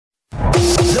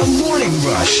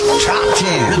Rush Top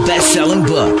 10. The best-selling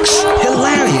books,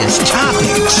 hilarious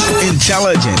topics,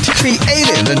 intelligent,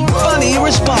 creative, and funny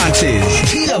responses.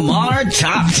 TMR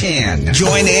Top 10.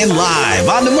 Join in live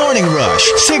on The Morning Rush,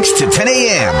 6 to 10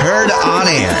 a.m. Heard on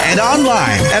air and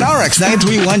online at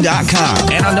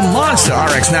rx931.com and on the Monster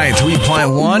RX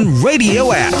 93.1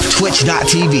 radio app,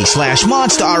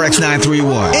 twitch.tv/Monster RX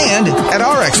 931 and at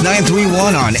RX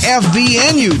 931 on FB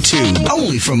and YouTube.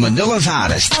 Only from Manila's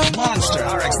hottest, Monster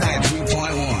RX 93.1.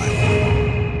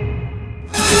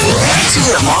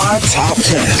 TMR Top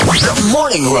 10. The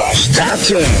Morning Rush Top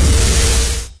 10.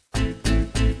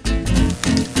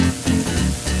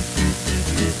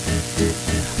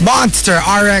 Monster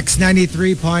RX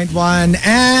 93.1,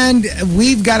 and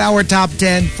we've got our top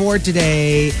 10 for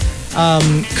today,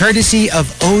 courtesy of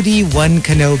OD1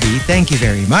 Kenobi. Thank you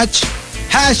very much.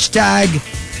 Hashtag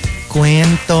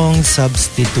Kwentong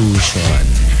Substitution.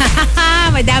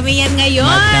 Madami yan ngayon.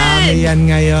 Madami yan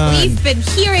ngayon. We've been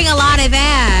hearing a lot of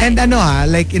that. And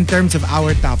like in terms of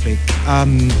our topic,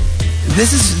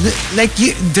 this is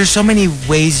there's so many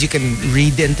ways you can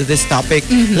read into this topic.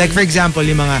 Mm-hmm. Like for example,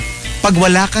 yung mga pag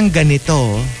wala kang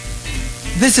ganito,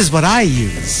 this is what I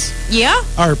use. Yeah.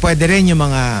 Or pwede rin yung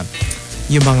mga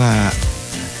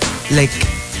like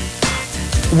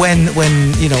when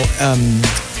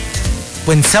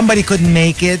when somebody couldn't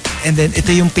make it and then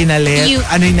ito yung pinalit,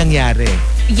 ano yung nangyari?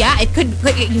 Yeah, it could,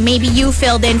 maybe you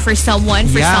filled in for someone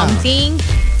for something,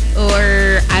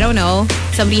 or I don't know,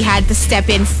 somebody had to step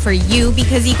in for you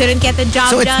because you couldn't get the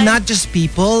job done. So it's not just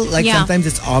people, like sometimes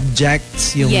it's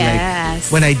objects. Yung like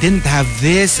when I didn't have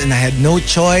this and I had no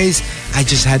choice, I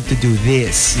just had to do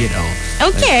this, you know.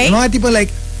 Okay. Like, mga people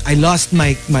like, I lost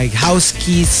my house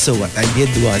keys, so what I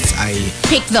did was I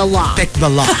picked the lock.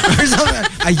 Or something.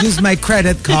 I used my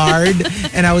credit card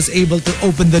and I was able to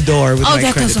open the door with my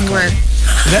credit card. Oh, that doesn't work.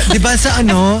 Diba sa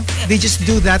they just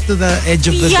do that to the edge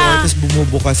of the door tapos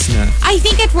bumubukas na. I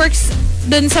think it works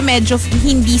dun sa medyo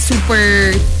hindi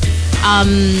super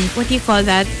what do you call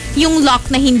that? Yung lock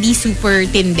na hindi super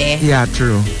tinde. Yeah,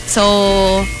 true.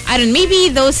 So, I don't know, maybe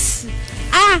those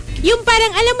yung parang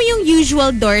alam mo yung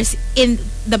usual doors in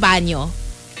the banyo.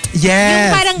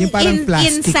 Yes. Yung parang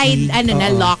inside na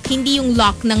lock, hindi yung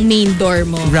lock ng main door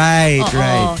mo. Right,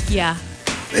 right. Yeah.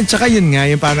 At saka yun nga,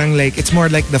 yung parang like, it's more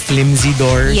like the flimsy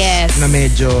doors. Yes. Na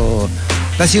medyo,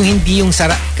 tas yung hindi yung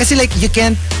sara. Kasi like, you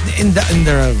can't, in the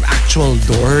actual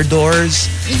doors,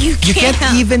 you can't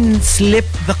even slip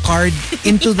the card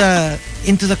into the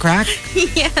crack.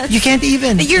 Yes. You can't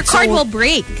even. Your card will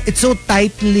break. It's so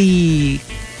tightly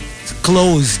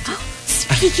closed.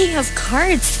 Speaking of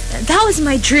cards, that was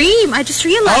my dream. I just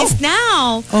realized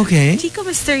now. Okay. Chico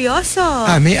Misterioso.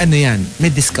 May ano yan. May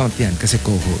discount yan kasi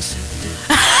co-host.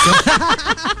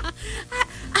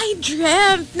 I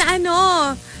dreamt na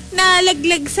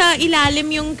nalaglag sa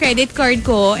ilalim yung credit card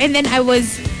ko, and then I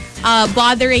was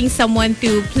bothering someone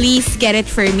to please get it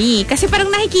for me. Kasi parang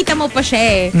nakikita mo pa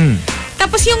siya eh.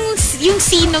 Tapos yung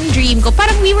scene ng dream ko,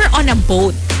 parang we were on a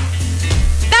boat.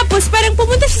 Tapos parang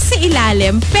pumunta siya sa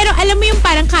ilalim, pero alam mo yung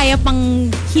parang kaya pang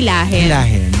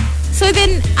hilahin. So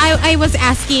then, I was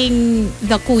asking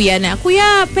the kuya na,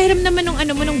 Kuya, pahiram naman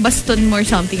nung baston mo or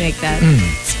something like that.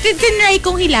 So, tinry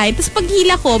kong hilahin. Tapos pag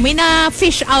hila ko, may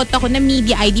na-fish out ako na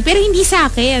media ID, pero hindi sa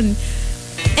akin.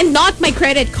 And not my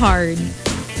credit card.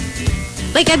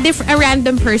 Like a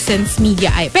random person's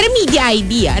media ID. Pero media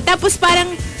ID Tapos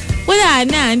parang, wala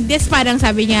na. This parang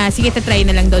sabi niya, sige, tatry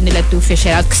na lang daw nila to fish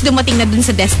it out. Kasi dumating na dun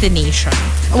sa destination.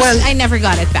 Well, I never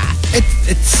got it back.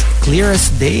 It's clear as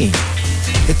day.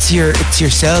 It's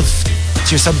yourself.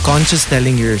 It's your subconscious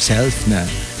telling yourself na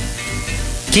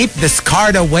keep this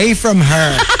card away from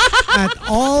her at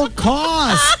all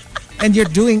costs. And you're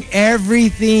doing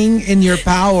everything in your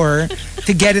power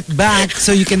to get it back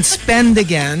so you can spend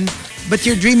again. But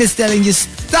your dream is telling you,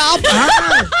 stop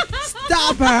her!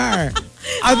 Stop her!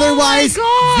 Otherwise,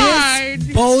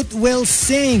 this boat will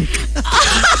sink.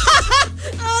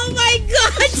 Oh my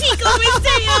God, Chico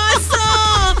Misterioso!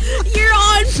 You're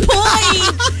on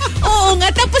point! Oo nga.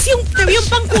 Tapos yung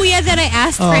pangkuya that I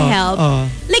asked for help,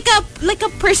 like a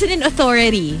person in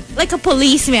authority. Like a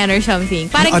policeman or something.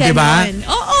 Parang ganon. Diba?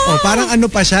 Oo. Parang ano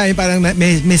pa siya, parang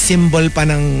may symbol pa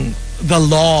ng the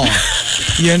law.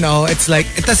 You know, it's like,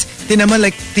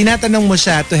 tinatanong mo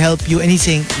siya to help you and he's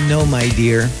saying, no, my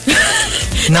dear.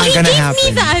 Not gonna happen.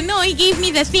 He gave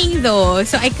me the thing though,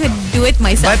 so I could do it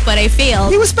myself, but I failed.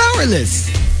 He was powerless.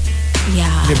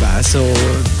 Yeah. Diba? So,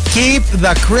 keep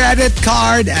the credit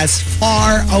card as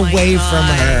far away from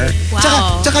her.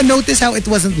 Wow. Tsaka notice how it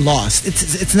wasn't lost.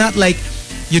 It's not like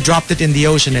you dropped it in the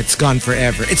ocean, it's gone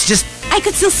forever. It's just I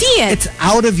could still see it. It's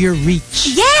out of your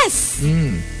reach. Yes!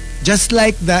 Just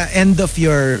like the end of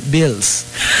your bills.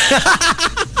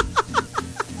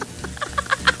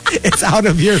 It's out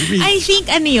of your reach. I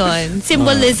think ano yun,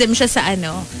 symbolism siya sa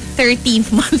 13th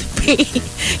month pay.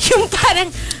 Yung parang,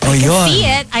 I can see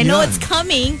it, I know it's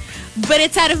coming, but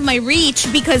it's out of my reach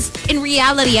because in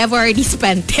reality, I've already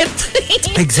spent it.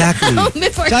 Exactly.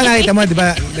 Before Saka nakita mo, di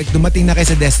ba, like dumating na kayo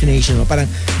sa destination mo,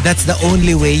 parang that's the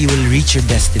only way you will reach your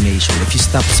destination if you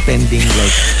stop spending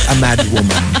like a mad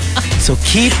woman. So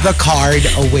keep the card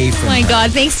away from Oh my her.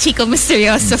 God, thanks Chico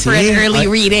Misterioso for an See? early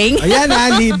reading. Ayan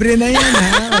libre na yan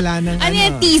Wala nang Ano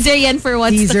yan, teaser yan for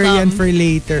what's teaser to come. yan for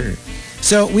later.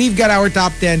 So we've got our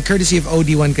top 10 courtesy of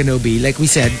OD1 Kenobi. Like we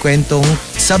said, kwentong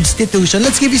substitution.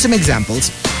 Let's give you some examples.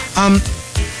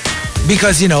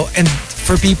 Because, and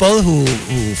for people who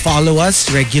follow us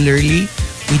regularly,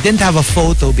 we didn't have a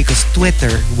photo because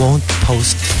Twitter won't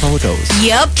post photos.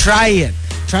 Yep. Try it.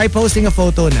 Try posting a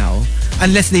photo now.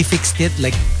 Unless they fixed it,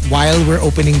 like while we're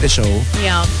opening the show.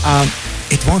 Yeah.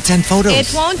 It won't send photos.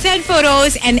 It won't send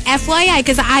photos. And FYI,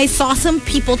 because I saw some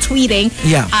people tweeting,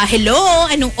 Yeah. hello,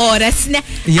 anong oras na?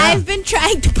 Yeah. I've been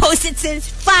trying to post it since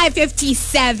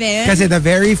 5:57. Kasi the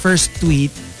very first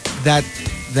tweet that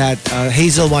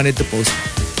Hazel wanted to post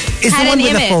is Had the one an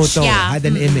with image, the photo. yeah. Had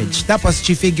an image. Tapos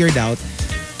she figured out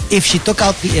if she took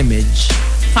out the image,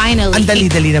 Finally. ang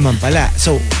dali-dali naman pala.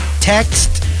 So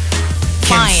text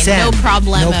can Fine, send. no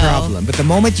problemo. No problem. But the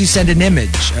moment you send an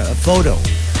image, a photo,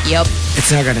 Yep.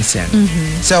 it's not gonna send.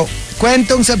 So,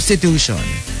 kwentong substitution.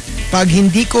 Pag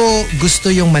hindi ko gusto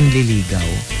yung manliligaw,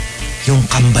 yung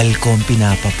kambal ko ang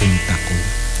pinapapunta ko.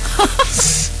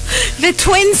 The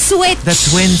twin switch. The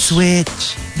twin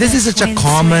switch. This is such a twin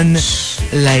common,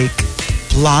 like,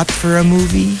 plot for a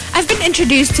movie. I've been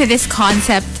introduced to this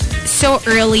concept so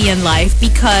early in life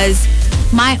because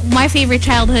my favorite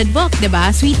childhood book,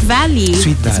 diba? Sweet Valley.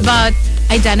 Sweet It's Valley. about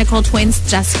identical twins,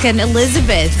 Jessica and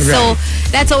Elizabeth. Right. So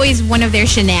that's always one of their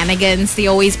shenanigans. They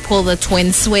always pull the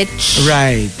twin switch.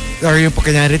 Right. Or yung po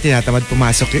kanyari tinatamad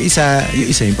pumasok yung isa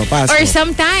yung papasok. Or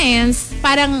sometimes,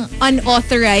 parang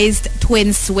unauthorized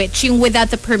twin switch, yung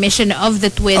without the permission of the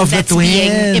twin Of the that's twin.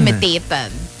 being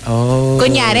imitated. Oh.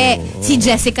 Kunyari, si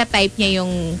Jessica type niya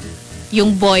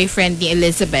yung boyfriend ni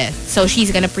Elizabeth. So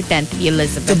she's gonna pretend to be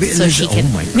Elizabeth. So she can...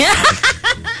 Oh my God.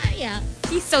 Yeah.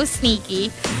 He's so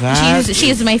sneaky. That She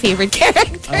is my favorite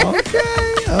character.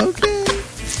 Okay.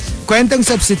 Kwentong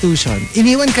substitution.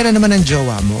 Iniwan ka na naman ng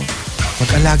jowa mo.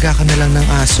 Mag-alaga ka na lang ng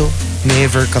aso.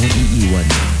 Never kang iiwan.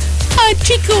 Ah,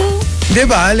 Chico.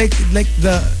 Diba? Like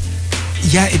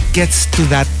yeah, it gets to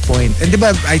that point. And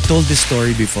diba, I told this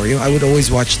story before. I would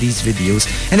always watch these videos.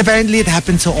 And apparently it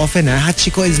happens so often.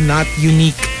 Hachiko is not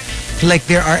unique. Like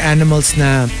there are animals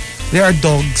there are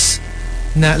dogs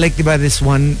na like diba this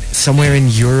one somewhere in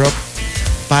Europe,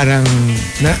 parang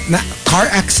na car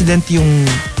accident yung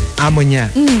amo niya.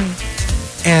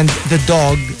 And the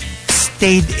dog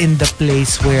stayed in the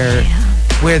place where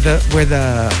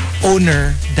the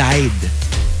owner died.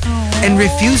 And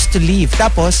refused to leave.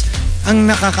 Tapos ang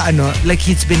nakakaano, like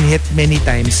he's been hit many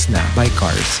times na by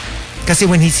cars. Kasi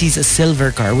when he sees a silver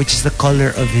car, which is the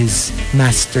color of his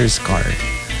master's car,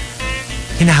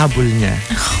 hinahabol niya.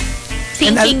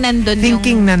 Thinking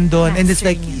nandun. And it's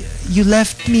like, you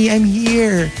left me, I'm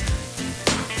here.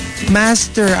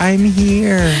 Master, I'm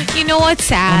here. You know what's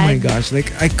sad? Oh my gosh,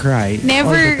 like I cry all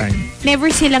the time.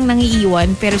 Never silang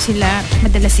nangiiwan, pero sila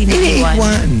madalas iniiwan.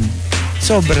 Iniiwan.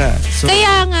 Sobra.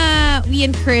 Kaya nga, we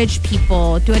encourage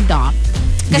people to adopt.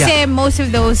 Kasi most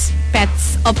of those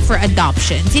pets up for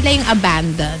adoption, sila yung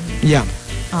abandoned. Yeah.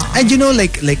 And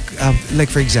like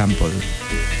for example,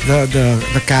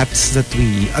 the cats that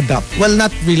we adopt, well,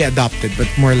 not really adopted, but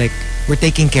more like we're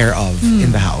taking care of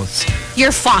in the house.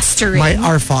 You're fostering.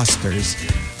 Our fosters.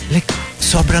 Like,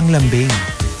 sobrang lambing.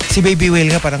 Si Baby Whale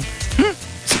nga parang,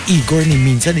 si Igor ni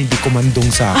minsan hindi kumandong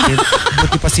sa akin.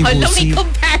 Buti pa si Wusi.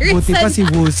 Buti pa si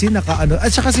Wusi nakaano.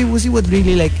 At saka si Wusi would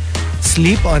really like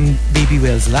sleep on Baby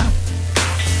Whale's lap.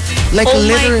 Like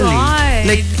literally. My God.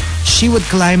 Like she would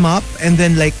climb up and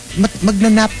then like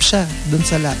magnanap siya dun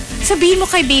sa lap. Sabihin mo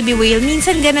kay Baby Whale,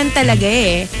 minsan ganun talaga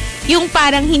eh. Yung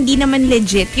parang hindi naman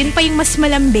legit, yun pa yung mas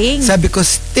malambing. Sabi ko,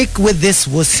 stick with this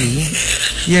Wusi.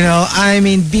 I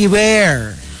mean,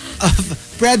 beware of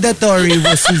predatory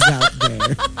wussies out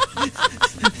there.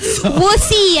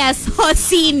 Wussy, yes.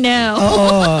 Hussy, no.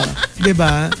 Oo.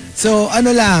 Diba? So,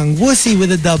 wussy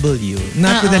with a W,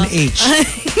 not with an H.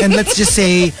 And let's just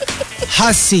say,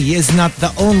 hussy is not the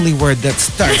only word that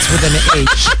starts with an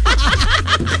H.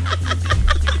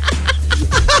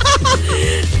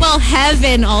 Well, Well,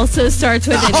 heaven also starts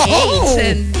with an H,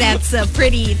 and that's a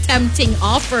pretty tempting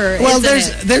offer. Well,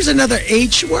 isn't there's another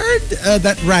H word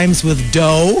that rhymes with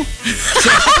dough.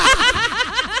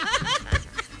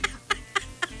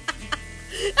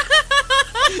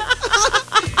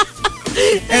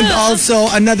 And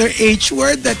also another H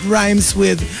word that rhymes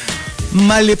with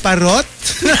maliparot.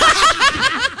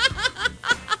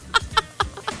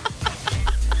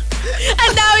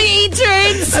 Ang dami H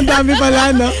words. Ang dami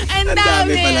pala, no? Ang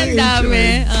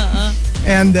dami.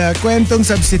 And kwentong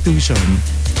substitution,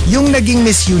 yung naging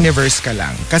Miss Universe ka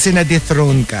lang kasi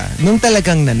na-dethrone ka nung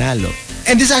talagang nanalo.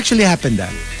 And this actually happened,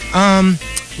 Ano,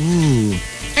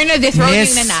 dethrone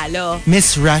yung nanalo.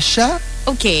 Miss Russia?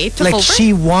 Okay, took Like over?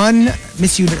 she won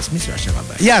Miss Universe. Miss Russia ka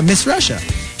ba? Yeah, Miss Russia.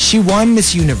 She won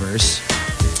Miss Universe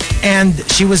and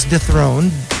she was dethroned.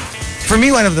 For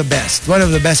me, one of the best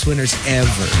winners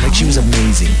ever. Like she was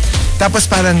amazing. Tapos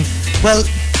parang, well,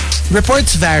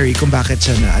 reports vary kung bakit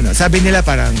siya na, sabi nila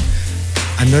parang,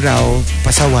 raw,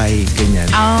 pasaway, ganyan.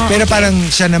 Pero okay. parang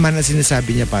siya naman na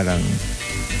sinasabi niya parang,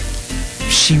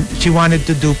 she wanted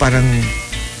to do parang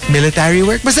military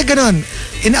work. Basta ganon.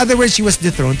 In other words, she was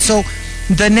dethroned. So,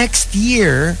 the next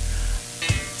year,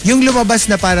 yung lumabas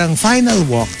na parang final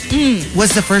walk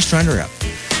was the first runner-up.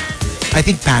 I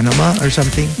think Panama or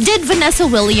something. Did Vanessa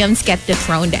Williams get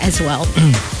dethroned as well?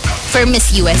 For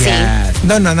Miss USA? Yeah.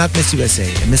 No, not Miss USA.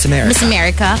 Miss America. Miss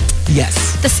America? Yes.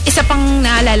 Tapos isa pang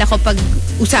naalala ko pag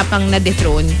usapang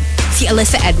na-dethrone, si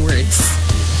Alyssa Edwards.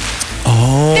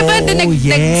 Oh, diba doon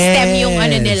yes. nag-stem yung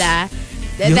nila?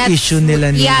 Yung issue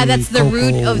nila ni Yeah, that's the Coco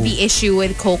root of the issue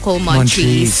with Coco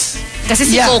Montrese.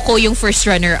 Kasi si Coco yung first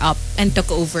runner-up and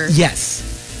took over. Yes.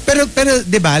 Pero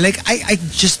diba, like, I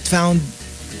just found,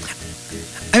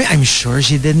 I mean, I'm sure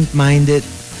she didn't mind it.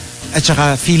 At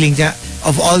saka feeling niya,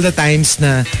 of all the times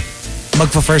na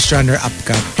magpa-first runner-up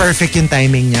ka, perfect yung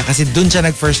timing niya kasi dun siya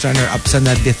nag-first runner-up sa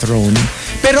na-dethrone.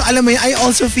 Pero alam mo yun, I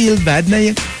also feel bad na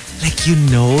yung, like, you're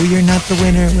not the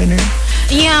winner.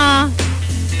 Yeah.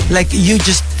 Like, you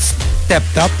just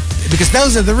stepped up because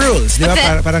those are the rules.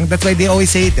 Diba? Parang that's why they always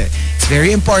say it. It's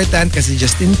very important kasi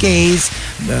just in case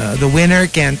the winner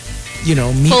can't,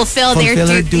 fulfill their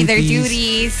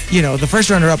duties. The first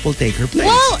runner-up will take her place.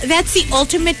 Well, that's the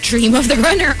ultimate dream of the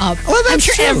runner-up. Well, that's I'm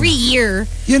sure true. every year,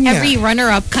 every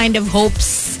runner-up kind of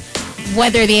hopes,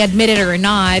 whether they admit it or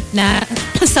not, na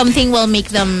something will make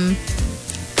them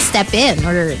step in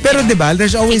or Pero diba,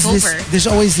 there's always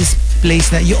this place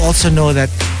that you also know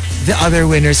that the other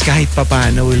winners kahit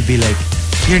papano will be like,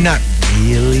 you're not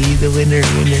really the winner.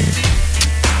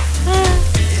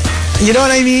 You know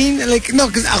what I mean? Like, no,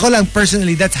 because ako lang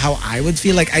personally, that's how I would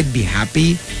feel. Like, I'd be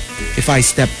happy if I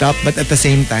stepped up, but at the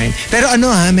same time. Pero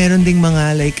meron ding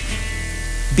mga like,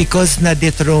 because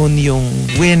na-dethrone yung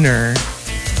winner,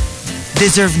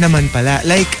 deserve naman pala.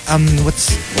 Like,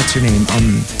 what's her name?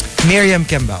 Miriam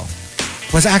Kembao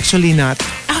was actually not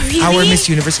our Miss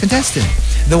Universe contestant.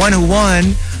 The one who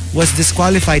won was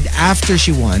disqualified after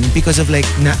she won because of like,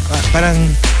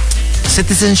 parang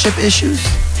citizenship issues.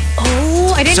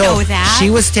 Oh, I didn't know that.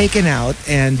 She was taken out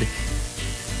and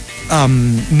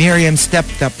Miriam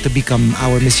stepped up to become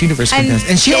our Miss Universe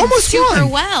contestant. And she almost super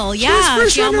won. well. Yeah, she was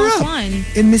first she almost runner-up won.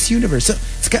 in Miss Universe. So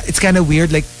it's kind of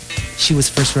weird. Like, she was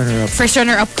first runner-up. First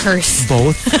runner-up curse.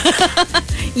 Both.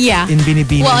 Yeah. In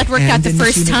Binibini. Well, it worked out the in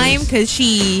first time because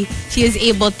she was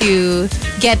able to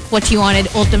get what she wanted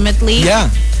ultimately.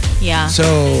 Yeah. Yeah.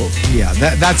 So, yeah,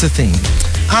 that's a thing.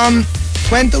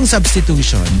 Kwentong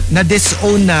substitution,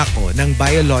 na-disown na ako ng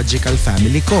biological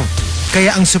family ko.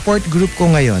 Kaya ang support group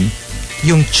ko ngayon,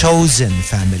 yung chosen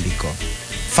family ko.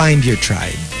 Find your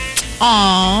tribe.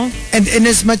 Aww. And in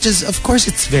as much as, of course,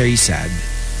 it's very sad.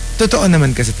 Totoo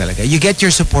naman kasi talaga. You get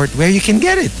your support where you can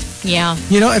get it. Yeah.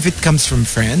 If it comes from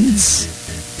friends,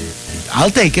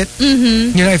 I'll take it.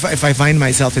 Mm-hmm. If I find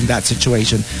myself in that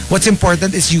situation, what's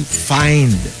important is you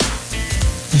find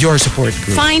your support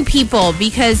group. Find people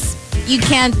because you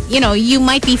can't, you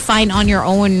might be fine on your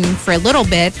own for a little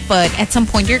bit, but at some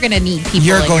point you're going to need people in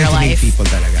your life. You're going to need people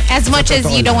talaga. As much as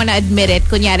you don't want to admit it,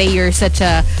 kunyari you're such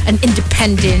an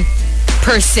independent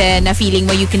person, a feeling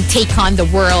where you can take on the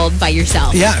world by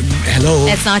yourself. Yeah, hello.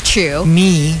 That's not true.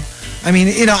 Me, I mean,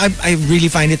 I really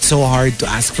find it so hard to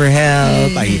ask for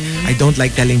help. Mm-hmm. I don't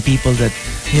like telling people that,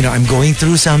 I'm going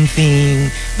through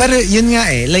something. But yun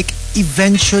nga like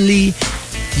eventually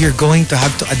you're going to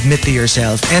have to admit to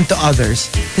yourself and to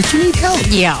others that you need help.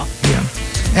 Yeah. Yeah.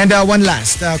 And one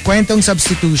last, kwentong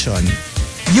substitution.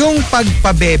 Yung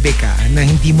pagpabebe ka na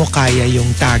hindi mo kaya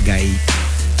yung tagay,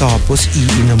 tapos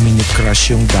iinumin ni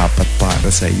crush yung dapat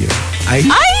para sa iyo. Ay!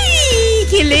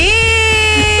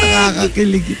 Kilig!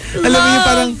 Nakakakilig. Alam mo yung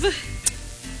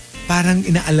parang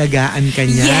inaalagaan ka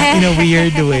niya in a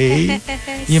weird way.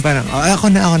 Yung parang,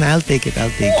 ako na, I'll take it.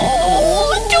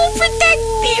 Oh, too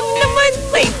protective naman,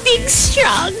 my big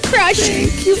strong crush.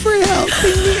 Thank you for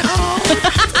helping me out.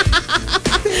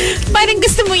 Parang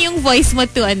gusto mo yung voice mo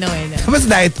to Tapos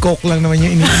diet coke lang naman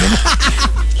yung iniinom.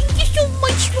 Thank you so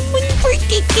much naman for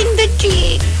taking the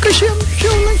chick. Kasi I'm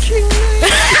so lasing na.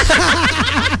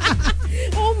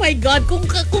 Oh my God, kung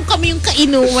kami yung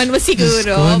kainuman mo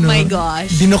siguro, ko, oh my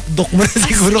gosh. Dinokdok mo na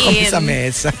siguro kami sa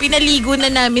mesa. Pinaligo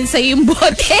na namin sa yung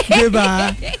bote.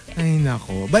 Diba? Ay,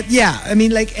 nako. But yeah, I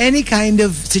mean, like any kind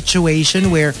of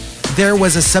situation where there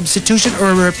was a substitution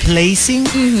or a replacing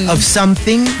of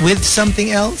something with something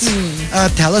else,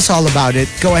 tell us all about it.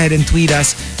 Go ahead and tweet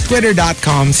us,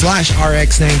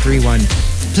 twitter.com/RX931.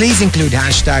 Please include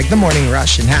hashtag The Morning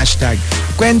Rush and hashtag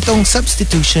Kwentong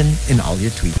Substitution in all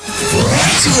your tweets.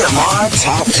 TMR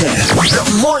Top 10.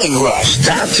 The Morning Rush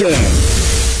Top 10.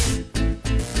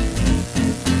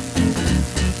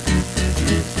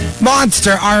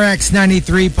 Monster RX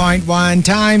 93.1.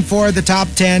 Time for the top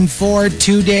 10 for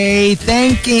today.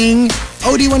 Thanking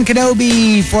OD1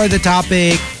 Kenobi for the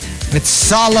topic.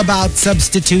 It's all about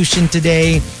substitution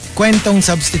today. Kwentong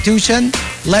substitution.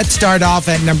 Let's start off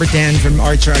at number 10 from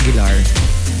Archer Aguilar.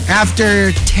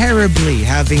 After terribly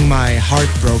having my heart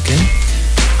broken,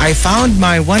 I found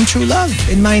my one true love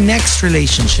in my next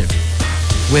relationship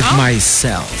with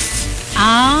myself.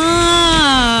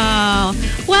 Oh.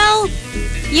 Well,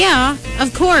 yeah,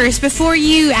 of course. Before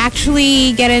you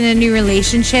actually get in a new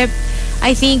relationship,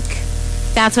 I think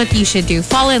that's what you should do.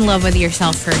 Fall in love with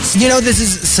yourself first. You know, this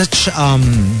is such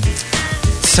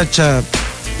a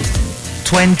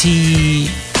 20,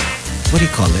 what do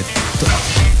you call it?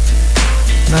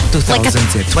 Not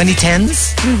 2000s,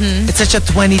 2010s? Mm-hmm. It's such a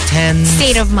 2010s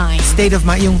state of mind.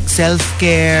 Yung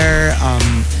self-care,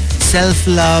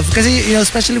 self-love. Kasi, you know,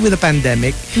 especially with the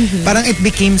pandemic, parang it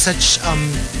became such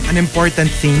an important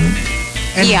thing.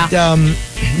 And,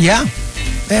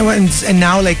 and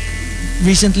now, like,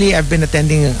 recently I've been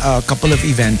attending a couple of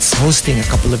events, hosting a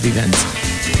couple of events.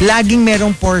 Laging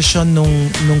merong portion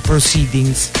nung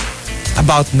proceedings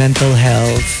about mental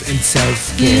health and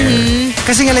self-care.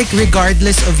 Kasi nga, like,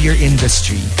 regardless of your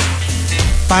industry,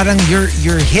 parang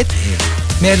you're hit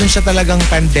Meron siya talagang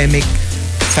pandemic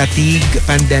fatigue,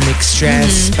 pandemic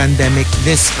stress, pandemic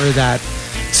this or that.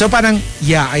 So parang,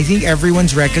 yeah, I think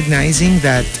everyone's recognizing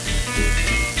that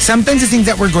sometimes the things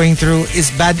that we're going through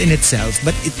is bad in itself,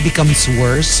 but it becomes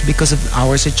worse because of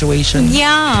our situation.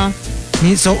 Yeah.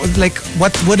 So, like,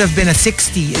 what would have been a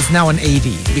 60 is now an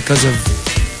 80 because of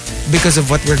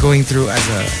what we're going through as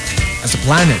a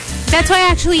planet. That's why I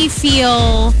actually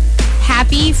feel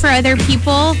happy for other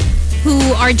people who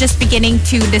are just beginning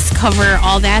to discover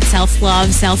all that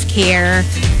self-love, self-care.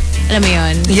 Alam mo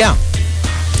yun? Yeah.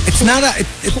 It's not a...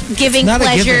 giving not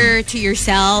pleasure to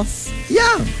yourself.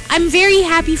 Yeah. I'm very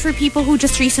happy for people who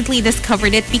just recently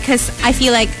discovered it because I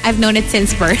feel like I've known it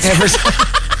since birth.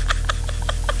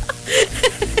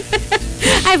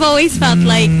 I've always felt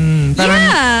like,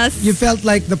 yes. You felt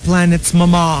like the planet's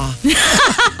mama.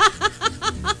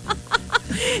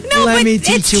 No, Let but me teach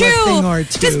it's you true. a thing or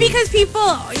two. Just because people,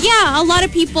 a lot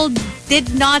of people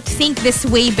did not think this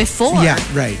way before. Yeah,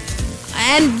 right.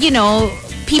 And, you know,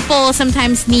 people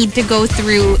sometimes need to go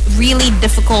through really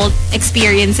difficult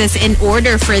experiences in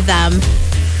order for them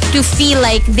to feel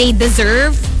like they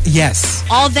deserve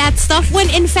all that stuff. When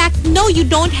in fact, no, you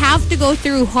don't have to go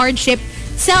through hardship.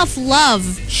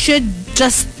 Self-love should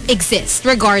just exist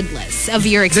regardless of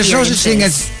your experiences. There's no such thing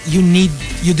as you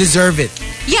deserve it.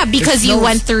 Yeah, because you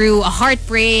went through a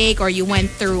heartbreak or you went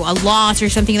through a loss or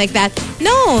something like that.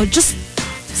 No, just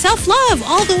self-love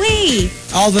all the way.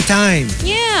 All the time.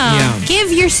 Yeah.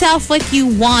 Give yourself what you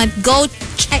want. Go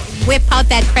whip out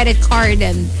that credit card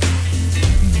and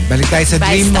balik tayo sa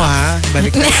dream mo, ha?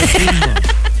 Balik tayo sa dream mo.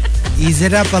 Ease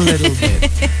it up a little bit.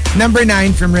 Number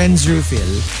 9 from Renz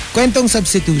Rufil. Kwentong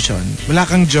substitution. Wala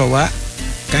kang jowa.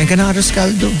 Kain ka ng arroz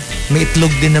caldo. May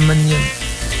itlog din naman yun.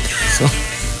 So,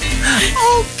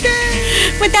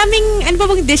 okay. Madaming, ano ba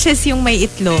bang dishes yung may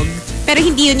itlog? Pero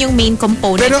hindi yun yung main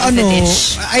component of the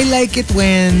dish. I like it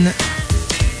when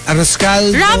arroz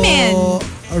caldo.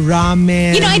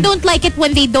 Ramen. You know, I don't like it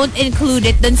when they don't include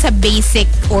it dun sa basic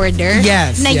order.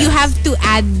 Yes. Na you have to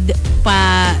add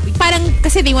pa, parang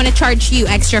kasi they want to charge you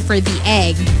extra for the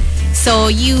egg.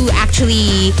 So you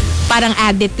actually parang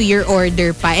add it to your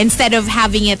order pa instead of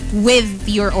having it with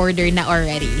your order na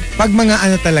already. Pag mga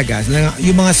ano talaga,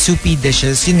 yung mga soupy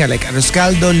dishes, yun nga, like arroz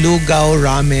caldo, lugaw,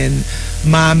 ramen,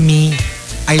 mami,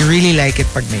 I really like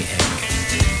it pag may egg.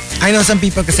 I know some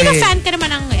people kasi... Kasi fan ka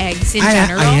naman ng eggs in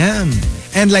general. I am.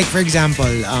 And like, for example,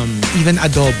 even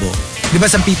adobo. Di ba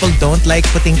some people don't like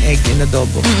putting egg in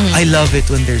adobo? I love it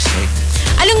when there's egg.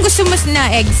 Anong gusto mo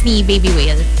na eggs ni Baby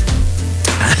Whale?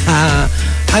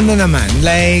 Ano naman,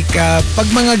 like, pag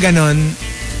mga ganon,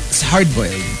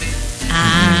 hard-boiled.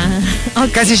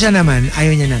 Okay. Kasi siya naman,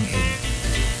 ayaw niya ng egg.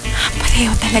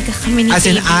 Pareho talaga kami ni As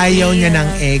in, Baby ayaw Whale. niya ng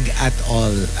egg at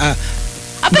all.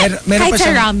 Kahit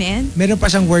sa ramen? Meron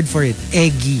pa siyang word for it,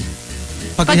 eggy.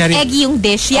 Pag eggy yung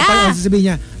dish, yeah. Pag sasabihin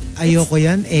niya, ayoko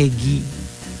yan, eggy.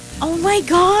 Oh my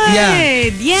God!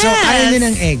 Yeah. Yes! So, ayaw niya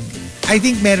ng egg. I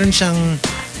think meron siyang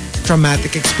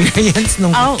traumatic experience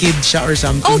nung kid siya or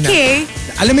something. Okay.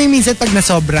 Alam mo yung minsan pag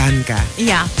nasobrahan ka.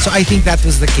 Yeah. So I think that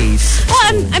was the case.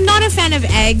 Well, I'm not a fan of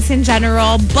eggs in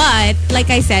general, but like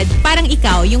I said, parang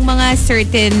ikaw, yung mga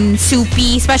certain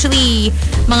soupy, especially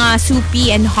mga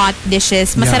soupy and hot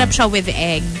dishes, masarap siya with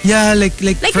egg. Yeah, like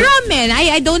ramen.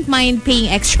 I don't mind paying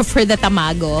extra for the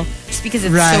tamago just because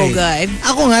it's so good.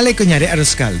 Ako nga, like kunyari,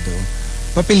 arroz caldo.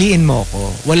 Papiliin mo ako,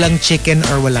 walang chicken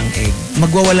or walang egg.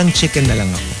 Magwawalang chicken na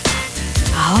lang ako.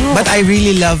 Oh. But I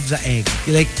really love the egg.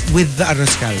 Like, with the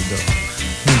arroz caldo.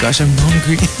 Oh my gosh, I'm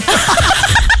hungry.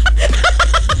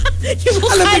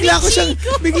 Alam,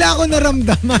 bigla ako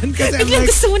naramdaman. Kasi I'm like,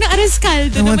 gusto mo ng arroz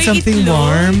caldo I want something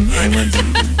warm.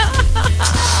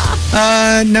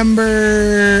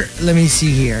 Let me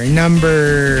see here.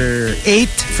 Number 8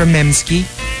 from Memski.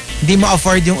 Hindi mo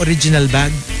afford yung original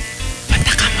bag.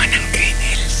 Punta ka mo ng Green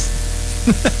Hills.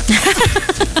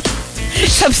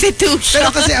 Substitution.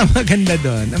 Pero kasi ang maganda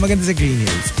sa Green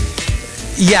Hills,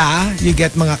 yeah, you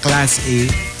get mga class A,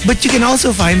 but you can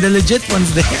also find the legit ones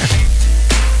there.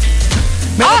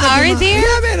 Are there?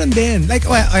 Yeah, meron din. Like,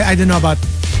 well, I don't know about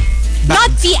bags. Not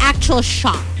the actual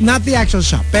shop. Not the actual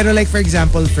shop. Pero like, for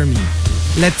example, for me,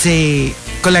 let's say,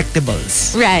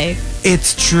 collectibles. Right.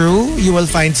 It's true, you will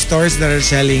find stores that are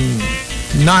selling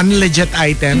non-legit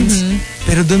items,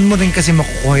 pero dun mo rin kasi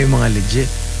makukuha yung mga legit.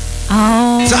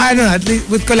 Oh. So I don't know, at least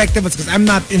with collectibles, because I'm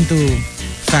not into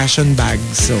fashion bags,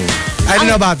 so I don't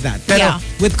know about that. Pero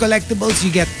with collectibles, you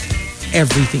get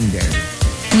everything there.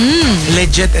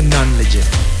 Legit and non-legit.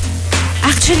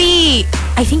 Actually,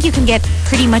 I think you can get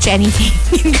pretty much anything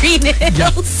in Green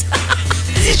Hills.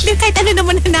 Kahit ano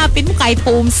naman hanapin mo, kahit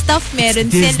home stuff, meron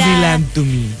it's sila. Disneyland to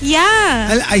me.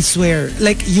 Yeah. I swear.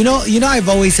 Like, you know, I've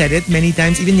always said it many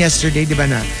times, even yesterday, di ba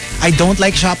na, I don't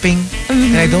like shopping,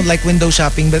 and I don't like window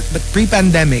shopping, but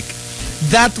pre-pandemic,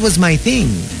 that was my thing.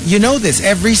 You know this,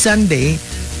 every Sunday,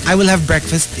 I will have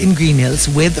breakfast in Green Hills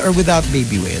with or without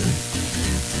Baby Whale.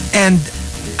 And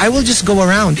I will just go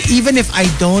around, even if I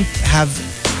don't have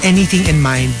anything in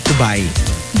mind to buy.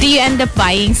 Do you end up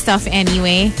buying stuff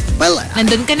anyway? Well,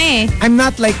 nandun ka na eh. I'm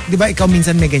not like, di ba ikaw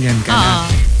minsan may ganyan ka na.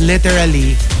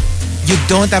 Literally, you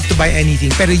don't have to buy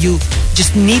anything, pero you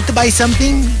just need to buy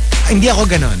something. Hindi ako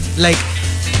ganon. Like,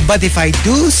 but if I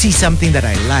do see something that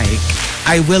I like,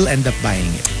 I will end up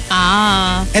buying it.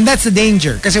 And that's the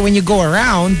danger. Kasi when you go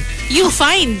around, you'll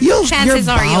find. You're Chances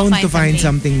are you'll bound to find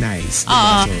something nice.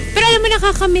 Diba? Pero alam mo,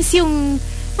 nakakamiss yung...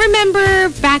 Remember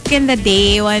back in the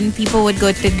day when people would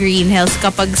go to Green Hills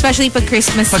kapag, especially pag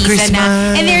Christmas season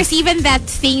na. And there's even that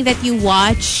thing that you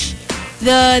watch.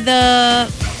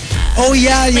 Oh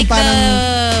yeah, like yung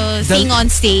parang the thing on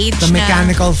stage. The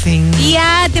mechanical thing.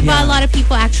 Yeah, diba? Yeah. A lot of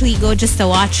people actually go just to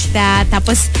watch that.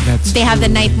 Tapos they have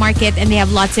the night market and they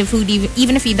have lots of food.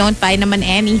 Even if you don't buy naman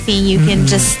anything, you can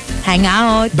just hang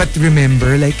out. But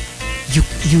remember, like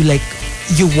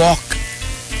you walk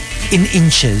in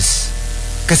inches.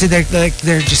 Kasi there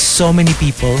are just so many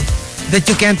people that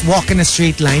you can't walk in a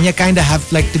straight line. You kind of have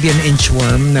like to be an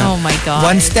inchworm. Oh my God.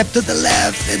 One step to the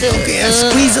left. And okay,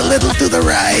 squeeze a little to the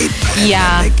right.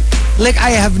 Yeah. Like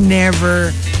I have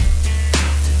never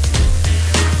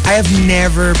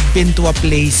been to a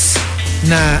place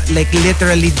na like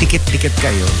literally dikit-dikit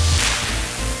kayo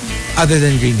other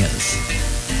than Green Hills.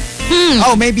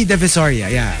 Oh, maybe the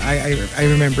Visoria. Yeah, I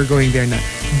remember going there na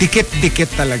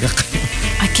dikit-dikit talaga kayo.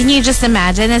 Can you just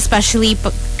imagine, especially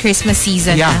Christmas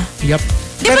season? Yeah, yep.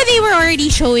 Diba they were already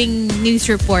showing news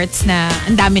reports na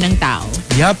ang dami ng tao?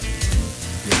 Yep.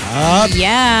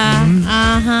 Yeah.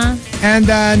 And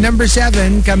number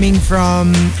 7, coming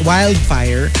from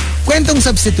Wildfire, kwentong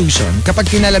substitution.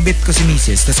 Kapag kinalabit ko si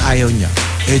Mrs. tas ayaw niya,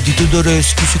 dito the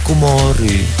rescue si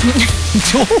Kumari.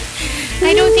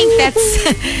 I don't think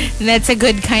that's a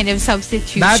good kind of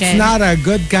substitution. That's not a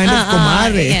good kind of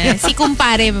kumare. Yeah. Si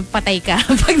kumpare, patay ka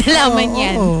pag nalaman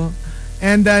yan.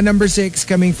 And number 6,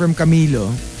 coming from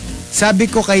Camilo. Sabi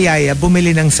ko kay Yaya,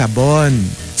 bumili ng sabon.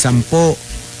 10.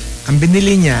 Ang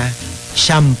binili niya,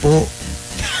 shampoo.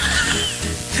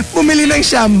 bumili ng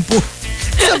shampoo.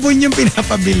 Sabon yung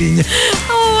pinapabili niya.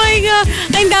 Oh my God.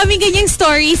 Ang daming ganyang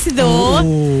stories though.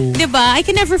 Oh. Diba? I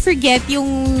can never forget yung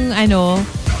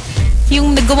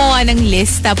yung naggumawa ng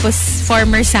list tapos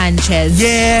Farmer Sanchez.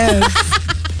 Yes.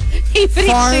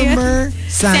 Favorite ko yun. Farmer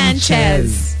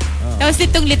Sanchez. Tapos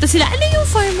litong-lito sila. Ano yung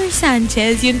Farmer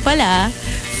Sanchez? Yun pala.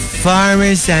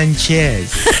 Farmer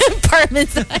Sanchez.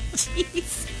 Parmesan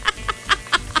cheese.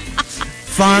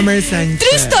 Farmer Sanchez.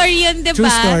 True story yun, diba?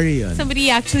 True story yun. Somebody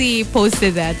actually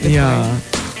posted that before. Yeah.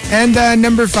 And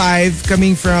number 5,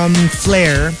 coming from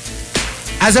Flair.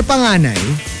 As a panganay,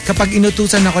 kapag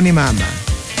inutusan ako ni Mama,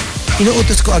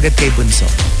 inuutos ko agad kay Bunso.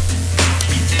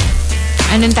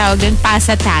 Anong tawag dun?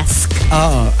 Pasa task.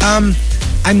 Oo.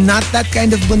 I'm not that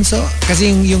kind of Bunso.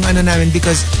 Kasi yung ano namin,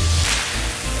 because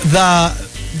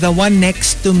the one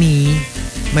next to me,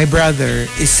 my brother,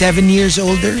 is 7 years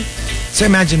older. So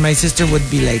imagine, my sister would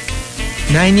be like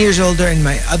 9 years older and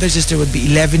my other sister would be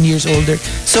 11 years older.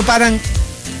 So parang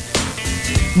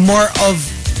more of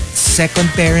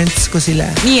second parents ko sila.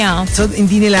 Yeah. So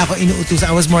hindi nila ako inuutusan.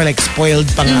 I was more like spoiled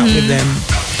pa nga with them.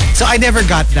 So I never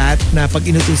got that na pag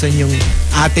inutusan yung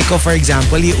ate ko, for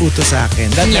example, iutos sa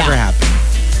akin. That never happened.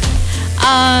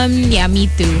 Yeah, me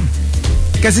too.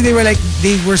 Kasi they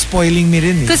were spoiling me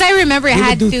rin. Because I remember they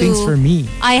would do things for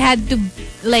me. I had to,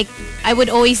 like, I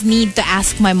would always need to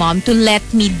ask my mom to let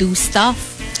me do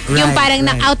stuff. Right, yung parang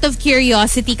right. na out of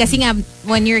curiosity kasi nga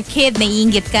when you're a kid,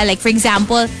 naiingit ka. Like, for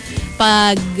example,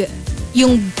 pag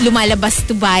yung lumalabas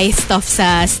to buy stuff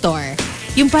sa store,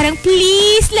 yung parang,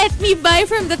 please let me buy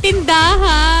from the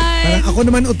tindahan. Parang ako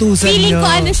naman utusan Feeling nyo. ko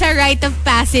ano siya, rite of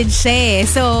passage siya eh.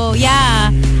 So, yeah.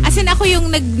 As in, ako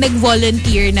yung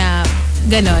nag-volunteer na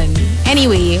ganon.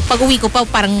 Anyway, pag uwi ko pa,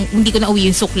 parang hindi ko na uwi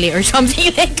yung sukli or something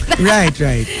like that.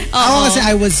 Right. Ako kasi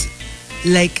I was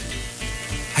like,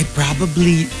 I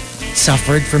probably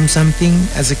suffered from something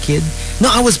as a kid. No,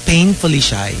 I was painfully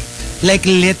shy. Like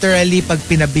literally, pag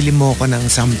pinabili mo ko ng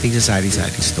something sa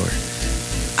sari-sari store,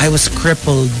 I was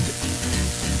crippled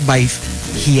by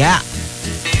hiya.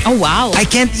 Oh, wow. I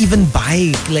can't even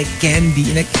buy like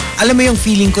candy. Like, alam mo yung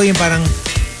feeling ko, yung parang,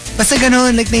 basta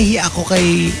gano'n, like nahihiya ako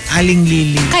kay Aling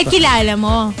Lily. Kahit kilala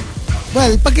mo.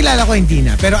 Well, pag kilala ko, hindi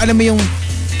na. Pero alam mo yung,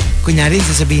 kunyari,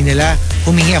 sasabihin nila,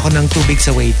 humingi ako ng tubig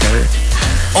sa waiter.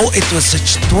 Oh, it was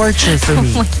such torture for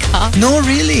me. Oh my God. No,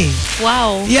 really.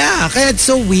 Wow. Yeah, kaya it's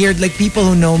so weird. Like, people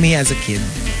who know me as a kid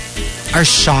are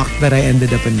shocked that I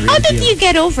ended up in radio. How did you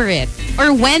get over it?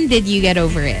 Or when did you get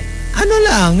over it? Ano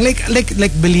lang, like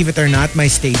believe it or not,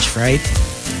 my stage fright.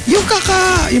 Yung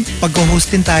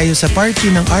pag-hostin tayo sa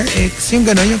party ng RX, yung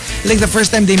gano'n, like the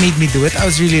first time they made me do it, I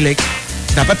was really like,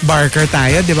 dapat barker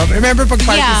tayo, di ba? Remember pag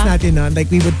parties natin, no? Like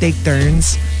we would take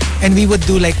turns and we would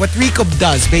do like what Rico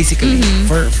does basically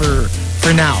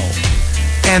for now.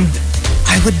 And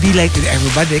I would be like with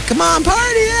everybody, come on,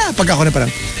 party, yeah. Pag ako na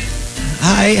parang,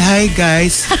 hi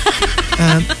guys,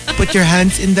 put your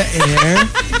hands in the air.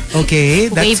 Okay,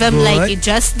 that's Wave them good. like you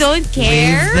just don't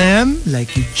care. Wave them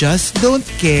like you just don't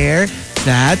care.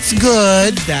 That's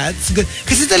good. That's good.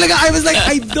 Kasi talaga, I was like,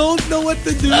 I don't know what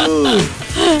to do.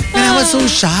 And I was so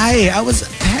shy. I was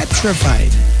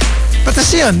petrified. But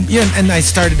kasi yun, and I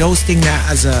started hosting na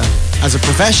as a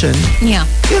profession. Yeah.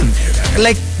 Yun,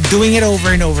 like doing it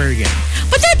over and over again.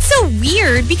 But that's so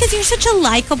weird because you're such a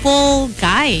likable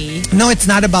guy. No,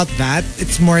 it's not about that.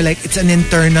 It's more like, it's an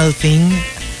internal thing.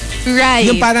 Right.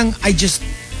 Yung parang, I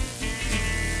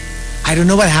don't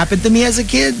know what happened to me as a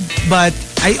kid, but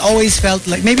I always felt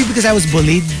like, maybe because I was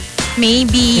bullied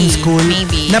Maybe. in school.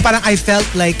 Maybe. Na parang I felt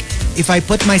like, if I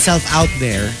put myself out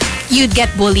there, you'd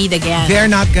get bullied again. they're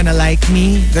not gonna like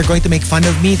me. They're going to make fun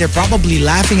of me. They're probably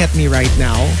laughing at me right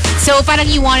now. So parang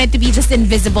you wanted to be just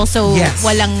invisible so Yes.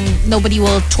 nobody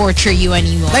will torture you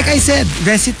anymore. Like I said,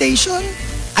 recitation,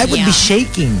 I would be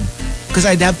shaking because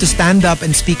I'd have to stand up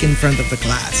and speak in front of the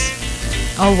class.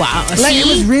 Oh, wow. Like, it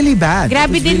was really bad.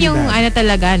 Grabe It was din really yung bad.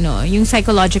 talaga, no? Yung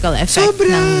psychological effect Sobra.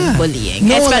 ng bullying.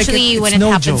 No, Especially like when it's it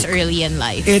no happens joke. early in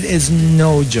life. It is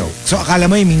no joke. So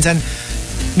akala mo yung minsan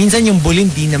yung bully,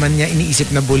 hindi naman niya iniisip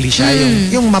na bully siya.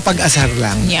 Yung mapag-asar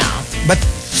lang. Yeah. But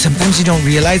sometimes you don't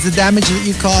realize the damage that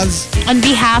you cause. On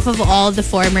behalf of all the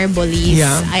former bullies,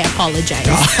 I apologize.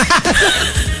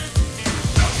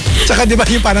 Tsaka di ba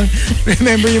yung parang,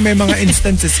 remember yung may mga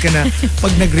instances ka na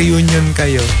pag nag-reunion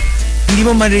kayo, hindi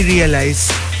mo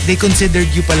marirealize, they considered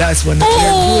you pala as one of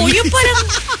their bullies. Yung parang,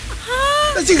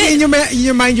 Kasi in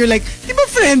your mind, you're like, di ba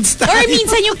friends tayo? or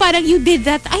minsan yung parang, you did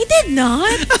that. I did not.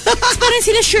 Tapos parang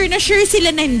sila sure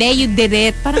sila na hindi, you did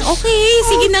it. Parang, okay,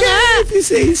 sige na nga. If you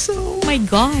say so. Oh my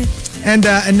God. And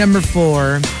number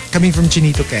 4, coming from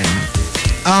Chinito Ken,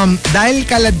 Dahil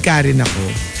kalad ka rin ako,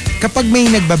 kapag may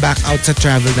nagbaback out sa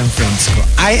travel ng friends ko,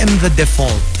 I am the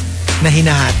default na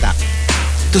hinahatak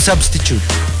to substitute.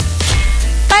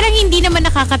 Parang hindi naman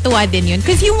nakakatuwa din yun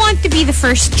because you want to be the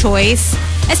first choice,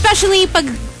 especially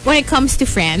when it comes to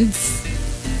friends.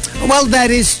 Well, that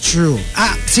is true.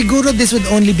 Siguro this would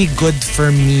only be good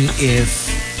for me if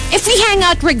we hang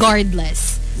out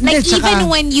regardless. Like Hindi, even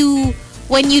when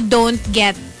you don't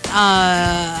get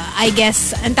I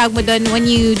guess ang tawag mo doon, when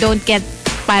you don't get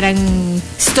parang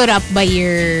stood up by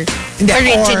your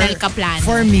original kaplano.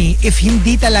 For me, if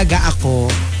hindi talaga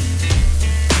ako,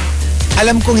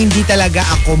 alam kong hindi talaga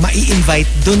ako mai-invite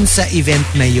dun sa event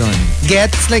na yon.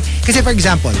 Gets? Like, kasi for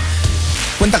example,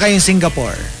 punta kayong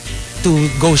Singapore to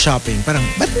go shopping. Parang,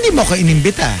 ba't hindi mo ako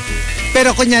inimbita?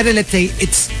 Pero kunyari, let's say,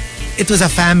 it was a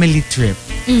family trip.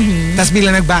 Mm-hmm. Tapos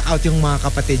biglang nag-back out yung mga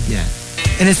kapatid niya.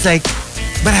 And it's like,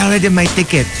 but I already have my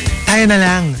ticket. Tayo na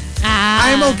lang.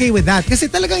 I'm okay with that. Kasi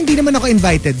talagang hindi naman ako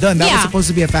invited doon. That was supposed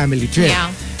to be a family trip. Yeah.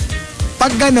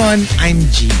 Pag ganon, I'm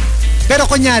G. Pero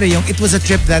kunyari yung it was a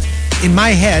trip that in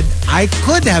my head, I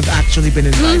could have actually been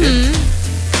invited.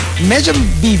 Mm-hmm. Medyo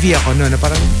BV ako no, na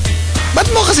parang, ba't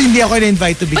mo kasi hindi ako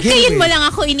in-invite to begin with? Pagkayin mo lang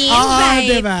ako ini-invite.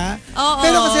 Oo, diba? Oo.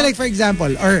 Pero kasi like for example,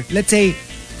 or let's say,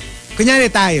 kunyari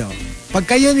tayo, pag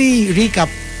kayo ni Rica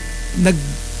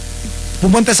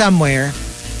pumunta somewhere,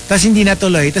 tapos hindi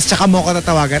natuloy, tapos tsaka mo ko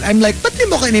tatawagan, I'm like, ba't di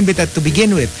mo ko in-invite to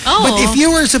begin with? Oo. But if you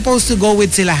were supposed to go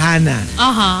with sila Hana,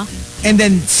 and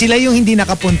then sila yung hindi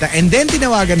nakapunta, and then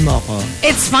tinawagan mo ako,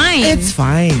 it's fine. It's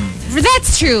fine.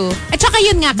 That's true. At saka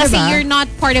yun nga, kasi Diba? you're not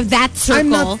part of that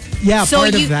circle.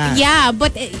 Part of that. Yeah,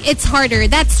 but it's harder.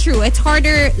 That's true. It's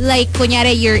harder, like,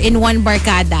 kunyari, you're in one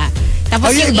barkada.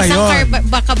 Tapos yung iba isang yun.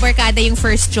 barkada yung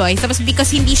first choice. Tapos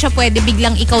because hindi siya pwede,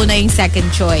 biglang ikaw na yung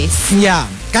second choice. Yeah.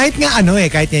 Kahit nga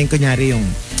kahit nga yung kunyari yung,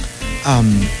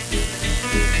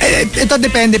 ito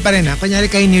depende pa rin ha. Kunyari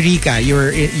kayo ni Rica, you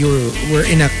were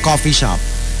in a coffee shop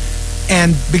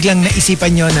and biglang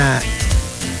naisipan nyo na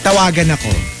tawagan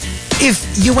ako. If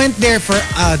you went there for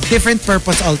a different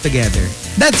purpose altogether,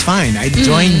 that's fine. I'd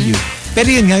join you. Pero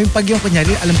yun nga, pag yung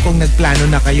kunyari, alam kong nagplano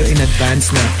na kayo in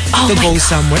advance na to go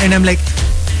somewhere. And I'm like,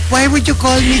 why would you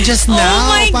call me just now?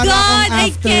 Oh my Para God, I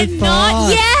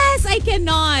afterthought. cannot. Yes, I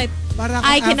cannot.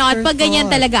 I cannot. Pag ganyan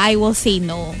talaga, I will say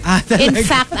no. In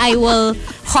fact, I will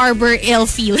harbor ill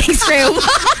feelings for a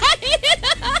while.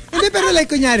 Hindi, pero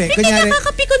like, kunyari. Hindi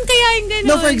nakakapikon kaya yung gano'n.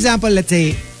 No, for example, let's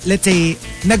say,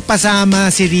 nagpasama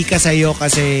si Rica sa'yo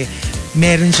kasi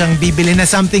meron siyang bibili na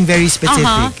something very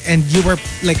specific and you were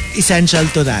like essential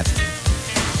to that.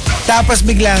 Tapos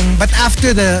biglang, but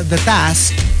after the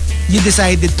task, you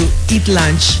decided to eat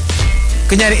lunch,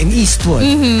 kunyari in Eastwood,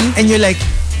 and you're like,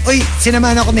 oy,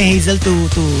 sinamahan ako ni Hazel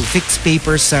to fix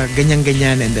papers sa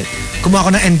ganyan-ganyan, and then kumuha ako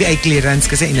ng NBI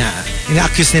clearance kasi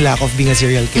ina-accuse nila ako of being a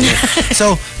serial killer.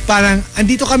 So, parang,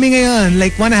 andito kami ngayon,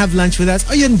 like, wanna have lunch with us?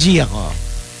 O yun, G ako.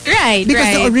 Right,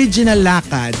 Because the original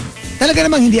lakad, talaga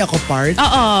namang hindi ako part.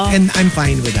 And I'm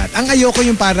fine with that. Ang ayoko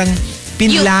yung parang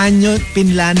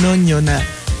pinlano nyo na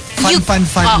fun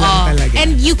lang talaga.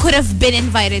 And you could have been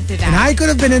invited to that. And I could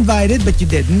have been invited, but you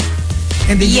didn't.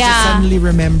 And then you just suddenly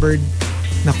remembered,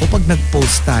 naku, pag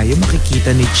nag-post tayo,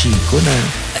 makikita ni Chico na...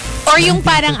 Or yung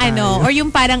parang or yung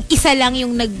parang isa lang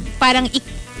yung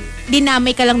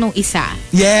dinamay ka lang nung isa.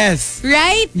 Yes.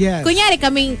 Right? Yes. Kunyari,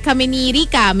 kami ni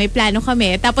Rica, may plano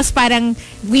kami. Tapos parang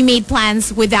we made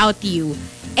plans without you.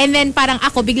 And then parang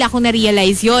ako, bigla akong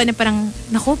na-realize yun. Na parang,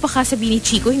 naku, baka sabihin ni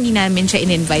Chico, hindi namin siya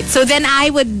in-invite. So then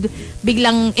I would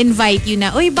biglang invite you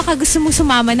na, uy, baka gusto mo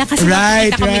sumama na kasi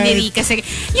nakikita kami ni Rica.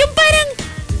 Yung parang,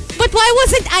 but why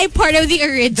wasn't I part of the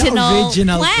original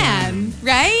plan?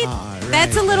 Right?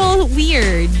 That's a little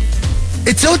weird.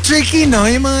 It's so tricky, no?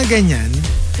 Yung mga ganyan.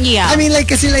 Yeah. I mean,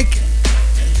 like, kasi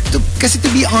to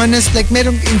be honest, like,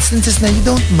 merong instances na you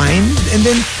don't mind and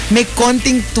then may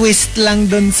konting twist lang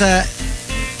dun sa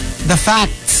the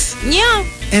facts. Yeah.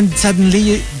 And suddenly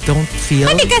you don't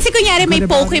feel Hindi kasi kunyari may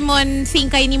Pokemon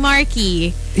thing kay ni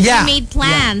Marky. Yeah. We made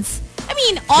plans. Yeah. I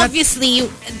mean, obviously,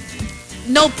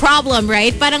 no problem,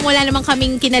 right? Parang wala namang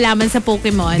kaming kinalaman sa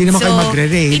Pokemon. Hindi naman kayo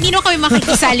magre-raid. Hindi naman kami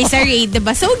makikisali sa raid,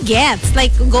 diba? So gets,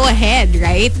 like, go ahead,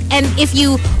 right? And if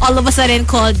you all of a sudden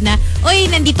called na, oy,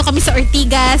 nandito kami sa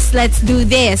Ortigas, let's do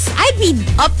this. I'd be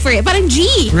up for it. Parang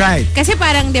G. Right. Kasi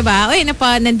parang, diba, oy,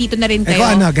 nandito na rin kayo.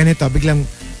 Ganito, biglang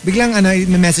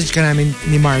may message ka namin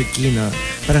ni Marky, no?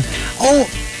 Parang,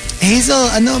 Hazel,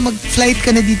 mag-flight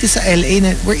ka na dito sa LA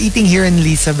na we're eating here in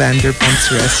Lisa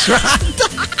Vanderpump's restaurant.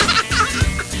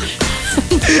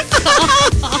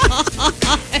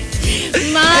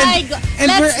 My God.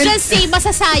 Let's just say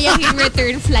masasayang yung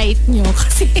return flight nyo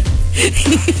kasi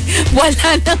wala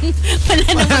nang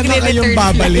magre-return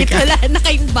babalik. flight. Wala na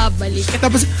kayong babalik.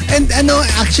 Tapos, and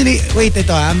actually, wait,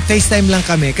 ito FaceTime lang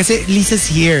kami kasi Lisa's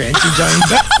here and she joined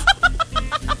us.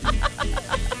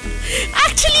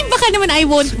 Actually, baka naman I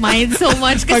won't mind so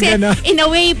much kasi in a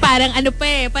way, parang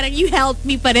parang you helped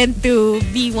me pa rin to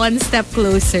be one step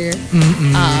closer.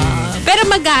 Pero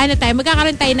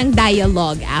magkakaroon tayo ng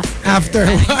dialogue after.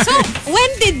 So, when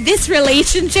did this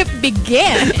relationship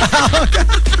begin?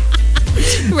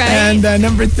 Right? And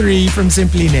number 3 from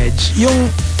Simply Nedge,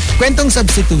 yung kwentong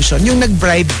substitution, yung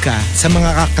nag-bribe ka sa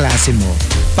mga kaklase mo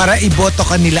para iboto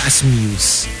ka nila as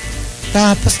muse.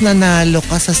 Tapos nanalo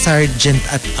ka sa sergeant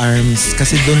at arms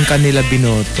kasi doon ka nila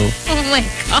binoto. Oh my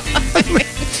God.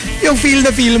 Yung feel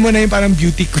mo na yung parang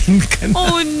beauty queen ka na.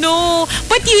 Oh no.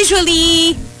 But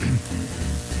usually,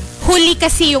 huli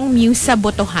kasi yung muse sa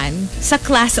botohan sa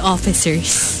class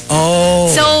officers.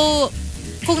 Oh. So,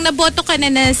 kung naboto ka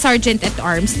na sergeant at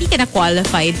arms, hindi ka na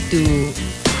qualified to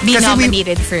be kasi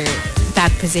nominated for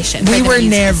that position. I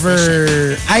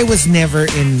was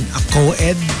never in a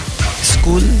co-ed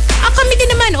school. Kami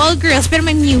din naman, all girls, pero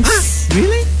may muse.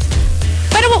 Really?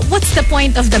 Pero what's the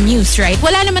point of the muse, right?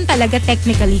 Wala naman talaga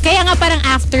technically. Kaya nga parang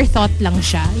afterthought lang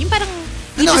siya. Yung parang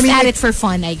add it for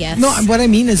fun, I guess. No, what I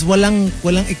mean is walang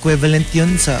equivalent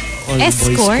yun sa all-boys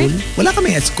school. Wala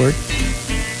kaming escort.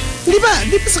 Di ba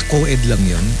sa co-ed lang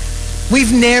yun? We've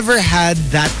never had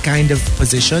that kind of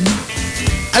position.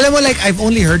 Alam mo, like, I've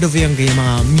only heard of yung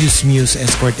mga muse,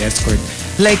 escort.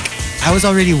 Like, I was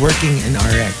already working in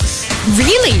RX.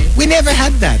 Really? We never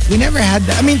had that.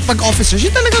 I mean, pag officers, yun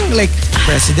talagang like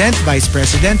president, vice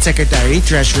president, secretary,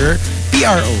 treasurer,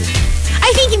 PRO.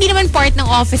 I think hindi naman part ng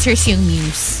officers yung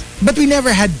muse. But we never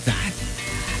had that.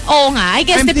 Oo nga. I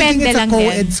guess depende lang din. I'm thinking it's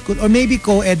a co-ed school. Or maybe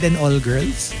co-ed and all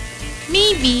girls.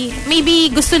 Maybe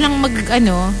gusto lang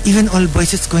Even all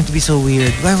boys, it's going to be so weird.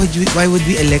 Why would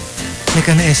we elect like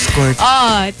an escort?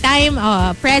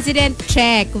 President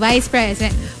check, vice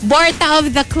president, Borta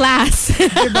of the class.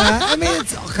 Diba? I mean,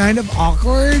 it's kind of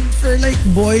awkward for like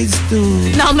boys to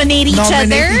nominate each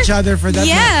other for that.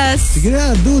 Yes. Sige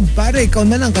na, dude, pare, ikaw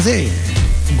na lang kasi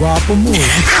gwapo mo.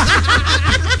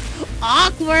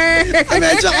 Awkward.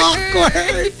 Medyo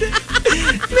awkward.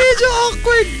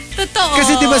 Totoo.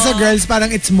 Kasi diba sa girls,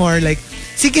 parang it's more like,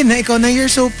 sige na, ikaw na,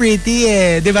 you're so pretty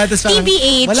eh. Diba? Tapos parang,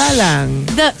 TBH. wala lang.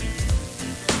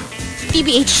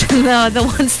 TBH, the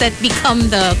ones that become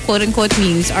the quote-unquote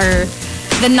muse are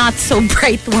the not so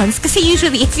bright ones. Kasi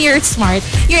usually, if you're smart,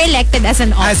 you're elected as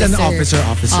an officer. As an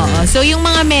officer. So yung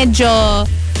mga medyo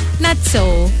not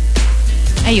so,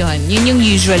 ayun, yun yung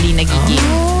usually nagiging.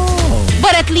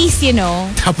 But at least,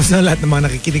 Tapos na lahat ng mga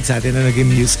nakikinig sa atin na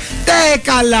naging muse.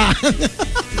 Teka lang!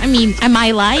 I mean, am I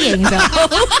lying though?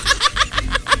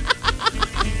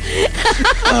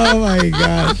 Oh my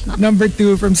gosh. Number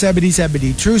 2 from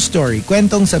 7070. True story.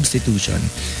 Kwentong substitution.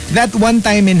 That one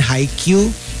time in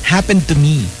Haikyuu happened to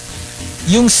me.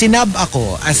 Yung sinab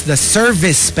ako as the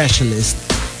service specialist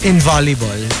in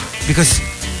volleyball because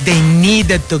they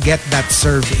needed to get that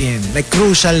serve in. Like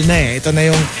crucial na eh. Ito na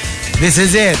yung, this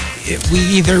is it. We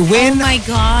either win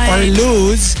or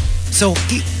lose. So,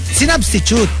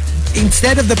 sinubstitute.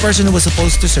 Instead of the person who was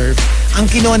supposed to serve, ang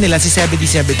kinuha nila si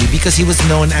 7070 because he was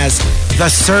known as the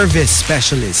service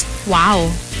specialist. Wow.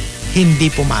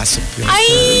 Hindi pumasok yung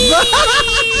serve.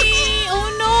 Oh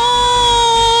no!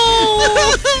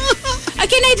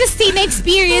 Can I just say,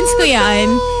 na-experience ko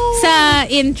yan sa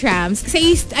intrams.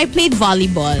 Kasi I played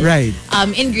volleyball. Right.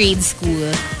 In grade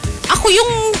school. Ako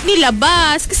yung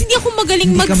nilabas kasi hindi ako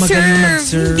magaling mag-serve.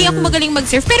 Hindi ako magaling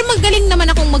mag-serve. Pero magaling naman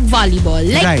akong mag-volleyball.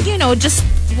 Like, just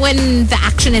when the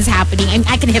action is happening,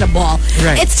 I can hit a ball.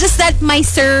 Right. It's just that my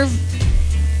serve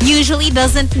usually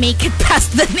doesn't make it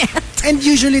past the net. And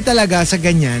usually talaga sa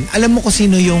ganyan, alam mo kung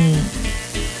sino yung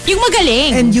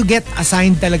magaling. And you get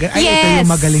assigned talaga. Ay, ito yung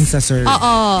magaling sa serve.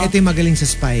 Oo. Ito yung magaling sa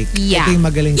spike. Yeah. Ito yung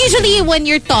magaling usually when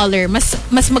you're taller, mas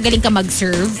magaling ka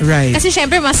mag-serve. Right. Kasi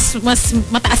syempre mas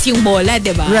mataas yung bola,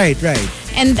 di ba? Right.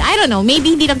 And I don't know,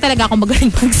 maybe hindi lang talaga ako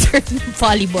magaling mag-serve ng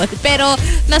volleyball. Pero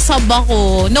nasab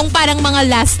ako nung parang mga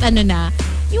last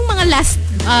yung mga last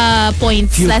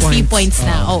few points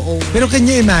na. Oo. Pero can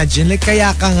you imagine, like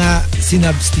kaya ka nga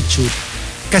sinubstitute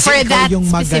kasi for ikaw that yung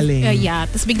magaling.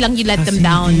 Tapos biglang you let them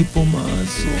down. Hindi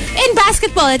pumasok. In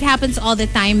basketball, it happens all the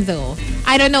time though.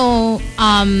 I don't know,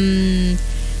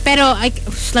 pero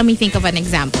let me think of an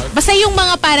example. Basta yung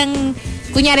mga parang,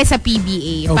 kunyari sa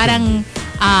PBA, parang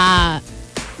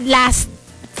last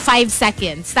 5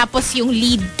 seconds, tapos yung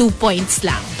lead 2 points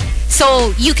lang.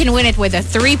 So, you can win it with a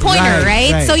three-pointer,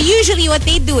 right? So, usually what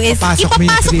they do is,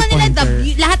 ipapasok na nila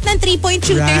lahat ng three-point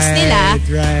shooters nila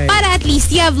para at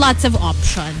least you have lots of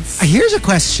options. Here's a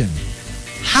question.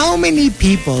 How many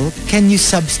people can you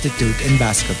substitute in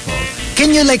basketball?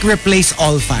 Can you like replace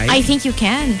all 5? I think you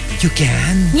can. You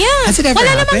can? Yeah. Has it ever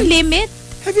happened? Wala namang limit.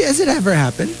 Has it ever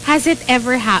happened? Has it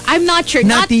ever happened? I'm not sure.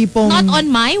 Na Not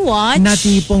on my watch. Na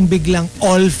tipong biglang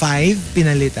all 5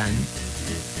 pinalitan?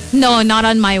 No, not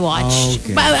on my watch.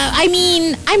 Okay. But, I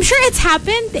mean, I'm sure it's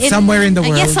happened. Somewhere in the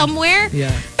world. Yeah, somewhere.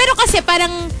 Yeah. Pero kasi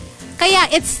parang, kaya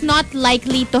it's not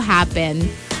likely to happen.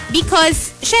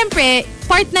 Because, syempre,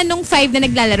 part na nung 5 na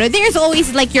naglalaro, there's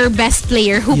always like your best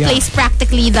player who plays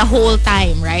practically the whole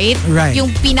time, right? Right.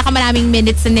 Yung pinakamaraming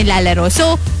minutes na nilalaro.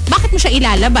 So, bakit mo siya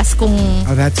ilalabas kung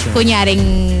that's right.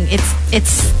 Kunyaring it's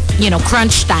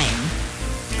crunch time?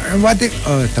 What if,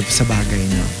 tapos sa bagay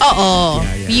nyo. Oo.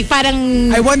 Yeah.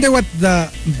 Parang... I wonder what the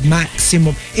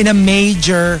maximum, in a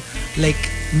major league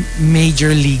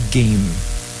game,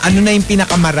 ano na yung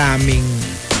pinakamaraming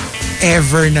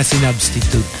ever na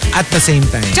sinubstitute at the same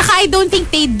time? Tsaka I don't think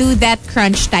they do that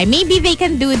crunch time. Maybe they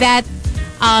can do that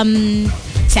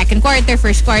second quarter,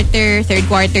 first quarter, third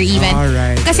quarter even.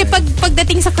 Alright. Kasi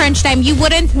pagdating sa crunch time, you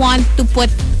wouldn't want to put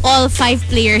all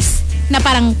 5 players na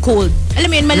parang cold.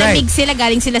 Alam mo yun, malamig sila,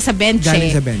 galing sila sa bench.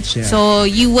 Galing sa bench, yeah. So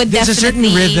you would There's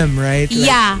definitely... There's a certain rhythm, right?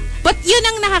 Yeah. But yun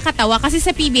ang nakakatawa kasi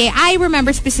sa PBA, I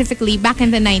remember specifically back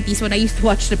in the 90s when I used to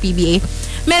watch the PBA,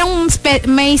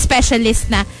 may specialist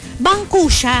na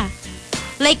bangko siya.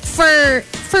 Like for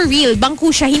real,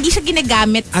 bangko siya. Hindi siya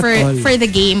ginagamit for the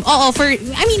game. Oo, for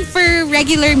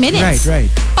regular minutes.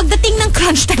 Right. Pagdating ng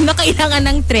crunch time na kailangan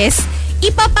ng tres,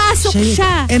 ipapasok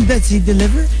siya. And does he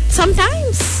deliver?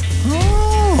 Sometimes.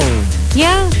 Oh.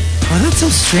 Yeah. Oh, that's so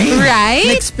strange. Right?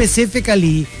 Like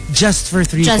specifically just for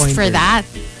 3-pointers. Just for that.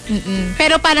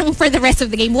 Pero parang for the rest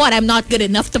of the game, I'm not good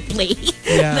enough to play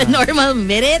the normal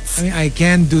minutes. I mean, I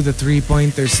can do the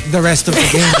 3-pointers the rest of the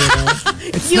game,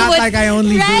 It's not like I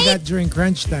only do that during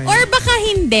crunch time. Or baka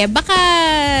hindi. Baka,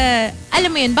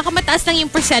 alam mo yun, baka mataas lang yung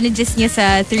percentages niya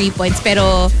sa 3 points.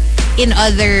 Pero in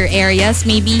other areas,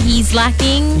 maybe he's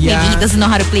lacking. Yeah. Maybe he doesn't know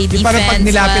how to play defense. Parang pag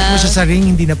nilapit mo siya sa ring,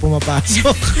 hindi na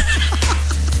pumapasok.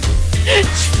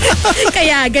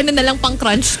 Kaya ganun na lang pang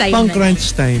crunch time. Pang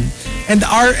crunch time.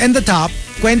 And the top,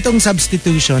 kwentong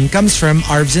substitution comes from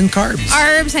Arbs and Carbs.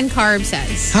 Arbs and Carbs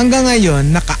says, hanggang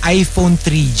ngayon, naka-iPhone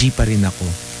 3G pa rin ako.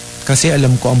 Kasi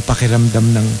alam ko ang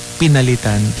pakiramdam ng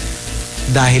pinalitan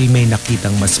dahil may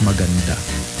nakitang mas maganda.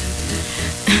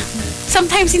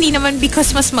 Sometimes hindi naman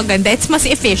because mas maganda, it's mas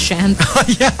efficient. Oh,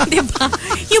 yeah. Diba?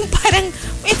 Yung parang,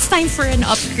 it's time for an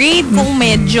upgrade kung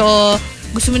medyo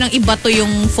gusto mo nang ibato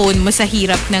yung phone mo sa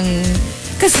hirap ng...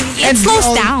 Because it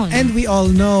slows down. And we all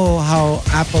know how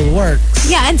Apple works.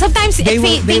 Yeah, and sometimes they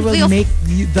will make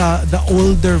the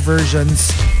older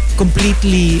versions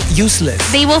completely useless.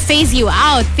 They will phase you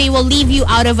out. They will leave you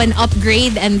out of an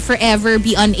upgrade and forever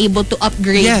be unable to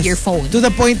upgrade your phone. To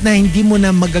the point na hindi mo na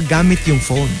magagamit yung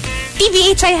phone.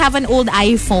 TBH, I have an old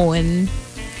iPhone.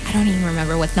 I don't even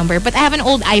remember what number, but I have an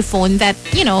old iPhone that,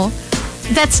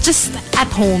 that's just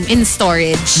at home in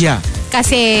storage. Yeah.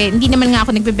 Kasi hindi naman nga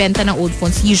ako nagbebenta ng old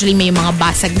phones. Usually may mga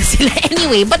basag na sila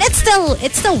anyway. But it still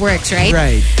works, right?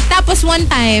 Right. Tapos one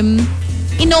time,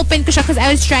 inopen ko siya because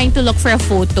I was trying to look for a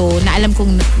photo na alam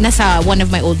kong nasa one of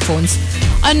my old phones.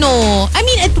 I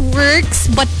mean, it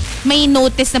works, but may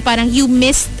notice na parang you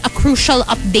missed a crucial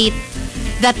update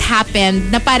that happened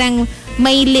na parang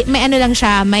may ano lang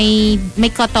siya, may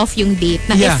cut off yung date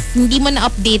na if hindi mo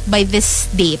na update by this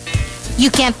date, you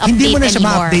can't update hindi mo na siya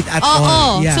anymore. ma-update at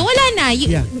all. Yeah. So wala na.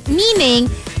 Meaning,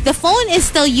 the phone is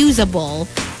still usable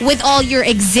with all your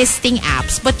existing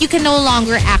apps, but you can no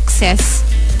longer access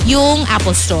yung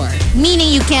Apple Store. Meaning,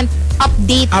 you can't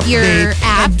update your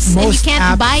apps and you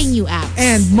can't buy new apps.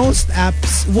 And most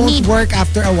apps won't work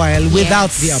after a while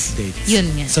without the updates. Yun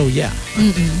nga. So yeah.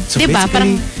 So diba?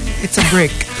 Basically, it's a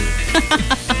brick.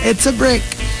 It's a brick.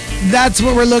 That's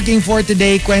what we're looking for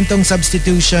today. Kwentong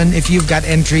substitution. If you've got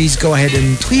entries, go ahead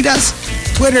and tweet us.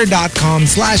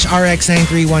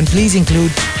 Twitter.com/RX931. Please include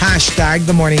hashtag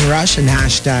The Morning Rush and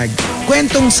hashtag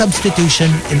Kwentong Substitution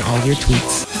in all your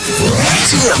tweets.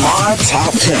 TMR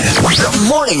Top 10. The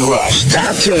Morning Rush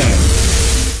Top 10.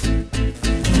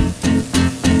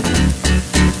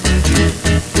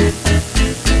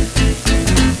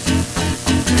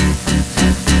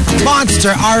 Monster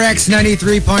RX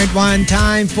 93.1.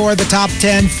 Time for the top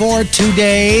 10 for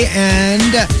today.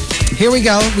 And here we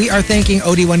go. We are thanking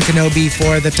OD1 Kenobi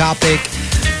for the topic.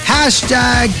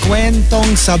 Hashtag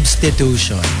kwentong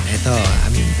substitution. Ito, I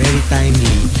mean, very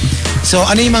timely. So,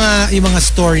 ano yung mga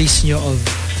stories nyo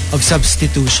of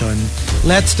substitution?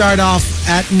 Let's start off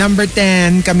at number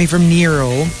 10, coming from Nero.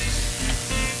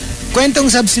 Kwentong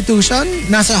substitution,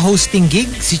 nasa hosting gig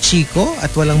si Chico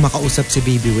at walang makausap si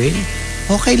Baby Whale.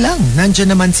 Okay lang,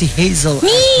 nandiyan naman si Hazel as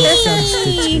the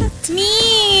substitute. Me!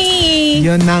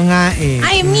 Yun na nga eh.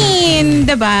 I mean,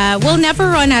 diba? We'll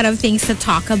never run out of things to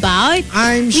talk about.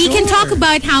 I'm sure. We can talk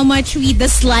about how much we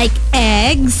dislike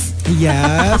eggs.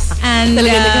 Yes. And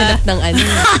Talaga naghanap ng ano.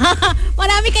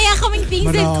 marami kaya kaming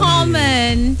things in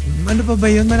common. Ano pa ba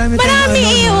yun? Marami Marami.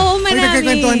 Pag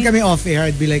nagkakwentuhan kami off-air,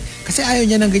 I'd be like, kasi ayaw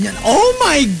niya ng ganyan. Oh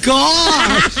my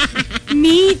gosh!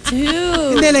 Me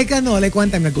too. Hindi, like one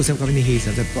time nag-usap kami ni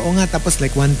Hazel. Sabi ko, oo nga, tapos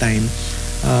like one time,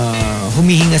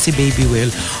 humihinga si Baby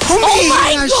Whale.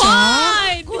 Humihinga siya?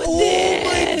 Oh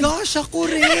my gosh, ako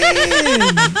rin.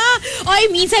 Oy,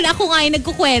 minsan ako nga yung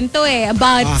nagkukwento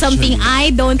about Actually, something I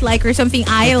don't like or something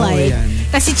I totoo like. yan.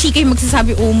 Tapos si Chico yung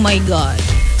magsasabi, oh my God,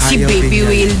 si Ayaw Baby din yan.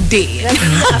 Whale dead.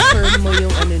 Affirm mo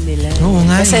yung ano nila. Oo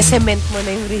nga. Kasi cement mo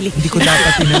na yung relationship. Hindi ko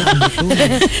dapat tinalaan ito.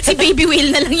 Si Baby Whale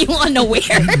na lang yung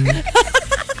unaware.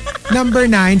 Number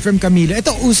 9 from Camilo.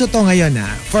 Ito, uso to ngayon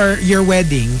For your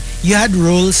wedding, you had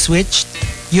roles switched.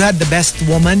 You had the best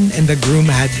woman and the groom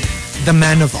had the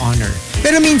man of honor.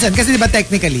 Pero minsan, kasi diba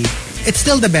technically, it's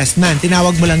still the best man.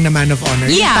 Tinawag mo lang na man of honor.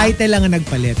 Yeah. Yung title lang ang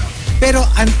nagpalit. Pero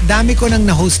ang dami ko nang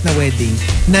na-host na wedding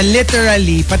na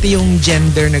literally, pati yung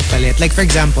gender nagpalit. Like for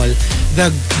example,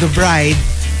 the bride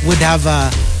would have a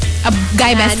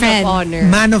guy best friend. Of honor.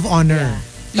 man of honor.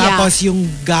 Yeah. Tapos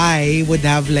yung guy would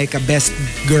have like a best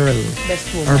girl. Best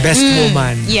woman. Or best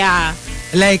woman. Yeah.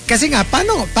 Like, kasi nga,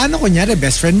 paano kunyari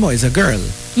best friend mo is a girl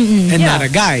and not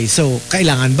a guy. So,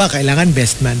 kailangan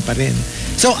best man pa rin.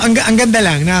 So, ang ganda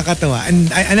lang, nakakatawa. And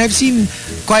I've seen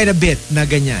quite a bit na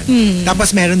ganyan.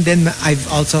 Tapos meron din, I've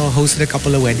also hosted a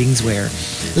couple of weddings where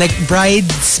like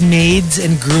bridesmaids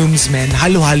and groomsmen,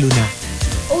 halo-halo na.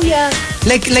 Oh yeah.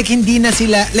 Like hindi na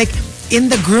sila, like in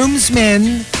the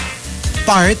groomsmen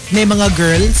part, may mga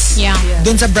girls. Yeah.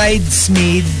 Doon sa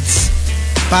bridesmaids,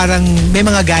 parang may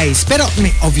mga guys. Pero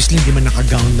obviously hindi man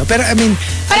naka-gown. No? Pero I mean,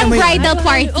 Parang alam mo yun, bridal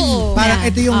party. parang Yeah.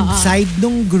 ito yung side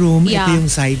nung groom, Yeah. ito yung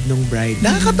side nung bride.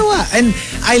 Nakakatawa. And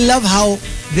I love how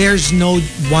there's no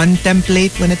one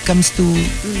template when it comes to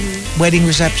wedding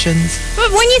receptions. But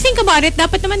when you think about it,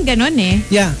 dapat naman ganun eh.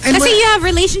 Yeah. And Kasi when- you have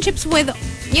relationships with,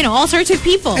 all sorts of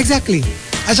people. Exactly.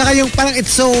 At saka yung parang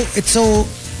it's so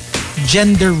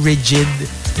gender rigid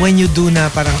when you do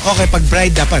na parang okay, pag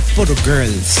bride dapat puro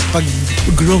girls, pag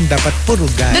groom dapat puro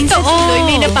guys. Minsan Totoo. tuloy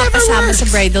may napapasama Never sa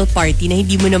works. bridal party na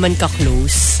hindi mo naman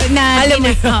ka-close. Alam mo,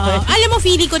 yun. alam mo,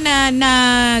 feeling ko na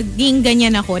naging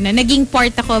ganyan ako, na naging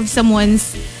part ako of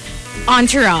someone's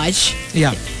entourage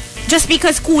Yeah. just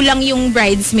because kulang yung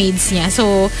bridesmaids niya.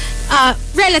 So,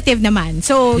 relative naman.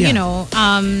 So, Yeah.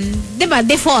 diba,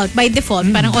 by default,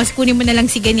 parang, kunin mo na lang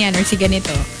si ganyan or si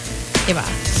ganito. Diba?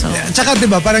 So, At saka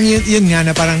diba, parang yun nga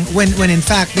na parang when in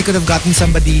fact they could have gotten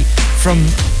somebody from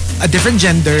a different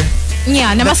gender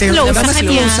yeah, na mas that they- close na sa mas kanya.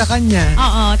 close sa kanya.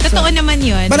 Oo, totoo naman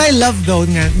yun. But I love though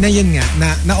nga na yun nga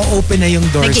na open na yung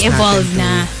doors Nag-evolve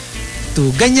natin na. to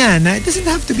ganyan na it doesn't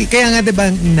have to be. Kaya nga diba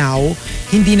now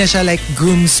hindi na siya like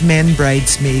groomsmen,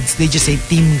 bridesmaids. They just say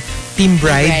team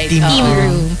bride, team Team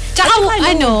groom. room. Tsaka,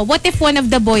 what if one of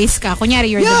the boys ka,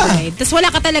 kunyari you're the Yeah. bride, tapos wala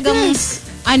ka talagang,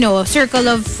 circle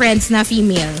of friends na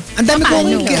female. Ang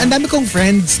dami kong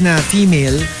friends na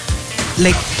female,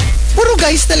 like, puro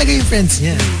guys talaga yung friends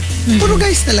niya. Puro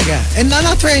guys talaga. And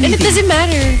not for And anything. it doesn't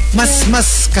matter.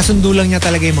 Mas kasundo lang niya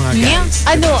talaga yung mga Yeah. guys.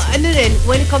 Ano rin,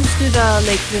 when it comes to the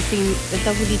thing,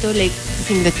 tawag dito, like, the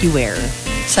thing that you wear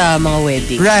sa mga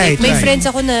wedding. Right, Like, may right. friends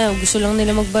ako na gusto lang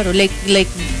nila magbaro. Like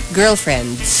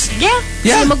girlfriends. Yeah.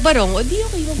 Yeah. Gusto magbarong, o di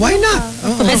okay, magbarong Why not? ka.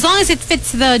 Oo. As long as it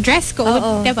fits the dress code,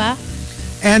 Oo. diba?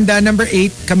 And number 8,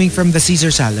 coming from the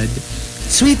Caesar salad,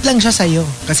 sweet lang siya sa'yo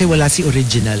kasi wala si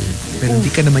original. Pero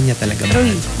hindi ka naman niya talaga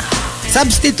mahal.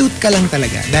 Substitute ka lang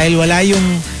talaga dahil wala yung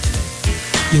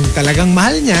talagang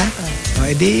mahal niya. O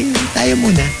edi tayo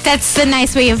muna. That's the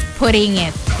nice way of putting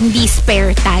it. Hindi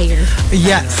spare tire.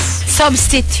 Yes.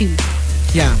 Substitute.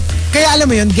 Yeah. Kaya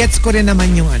alam mo yun, gets ko rin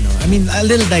naman yung I mean, a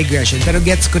little digression, pero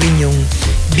gets ko rin yung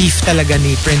beef talaga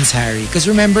ni Prince Harry. Because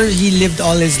remember, he lived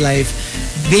all his life,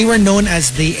 they were known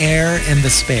as the heir and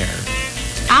the spare.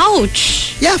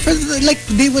 Ouch! Yeah,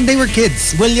 when they were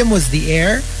kids, William was the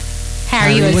heir,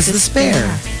 Harry was the spare.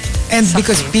 And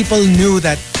because people knew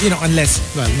that, unless,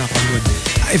 well, knock on wood,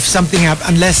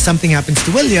 unless something happens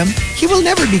to William, he will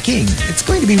never be king. It's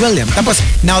going to be William. Tapos,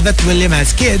 now that William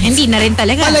has kids, Hindi na rin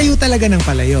talaga. palayo talaga ng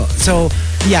palayo. So,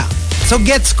 yeah. So,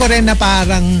 gets ko rin na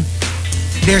parang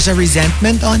there's a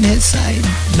resentment on his side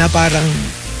na parang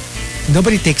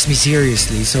nobody takes me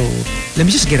seriously. So, let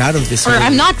me just get out of this. Or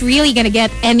I'm not really gonna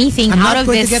get anything out of this. I'm not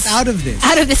going to get out of this.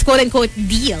 Out of this quote-unquote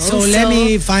deal. So, let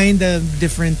me find a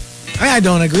different... I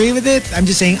don't agree with it. I'm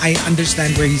just saying I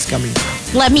understand where he's coming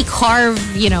from. Let me carve,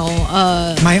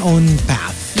 my own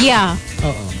path. Yeah.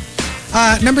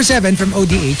 Number 7 from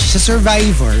ODH, sa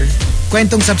Survivor,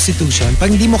 kwentong substitution,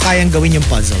 pag hindi mo kayang gawin yung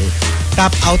puzzle,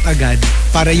 tap out agad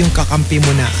para yung kakampi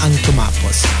mo na ang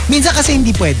tumapos. Minsan kasi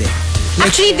hindi pwede.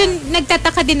 Actually, dun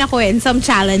nagtataka din ako in some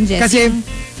challenges. Kasi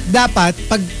dapat,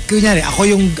 pag kunyari,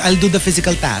 I'll do the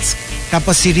physical task,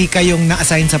 tapos si Rica yung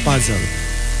na-assign sa puzzle.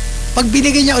 Pag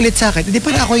binigay niya ulit sa akin, hindi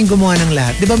para ako yung gumawa ng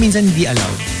lahat. Di ba minsan hindi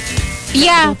allowed?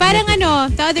 Yeah, parang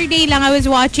the other day lang I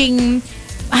was watching,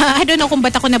 I don't know kung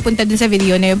ba't ako napunta dun sa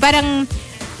video na yun. Parang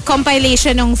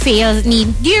compilation ng fails ni,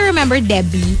 do you remember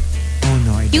Debbie? Oh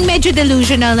no, I don't. Yung medyo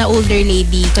delusional na older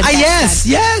lady contestant.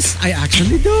 Yes, I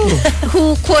actually do.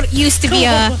 Who used to be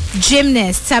a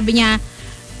gymnast. Sabi niya,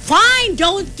 fine,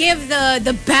 don't give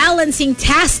the balancing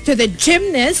task to the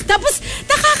gymnast. Tapos,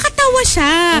 nakakatawa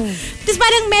siya. Tapos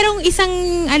parang merong isang,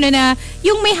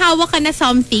 yung may hawak ka na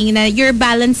something na you're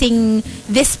balancing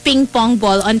this ping pong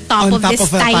ball on top of this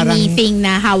tiny thing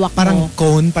na hawak mo. Parang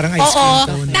cone, parang ice cream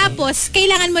cone. Tapos,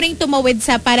 kailangan mo ring tumawid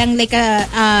sa parang like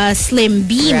a slim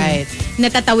beam na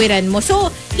tatawiran mo.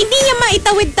 So, hindi niya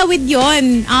maitawid-tawid yon.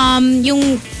 Yung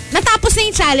natapos na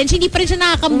yung challenge, hindi pa rin siya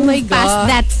nakaka-move past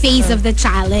that phase of the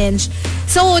challenge.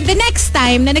 So, the next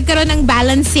time na nagkaroon ng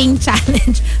balancing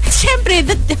challenge, syempre,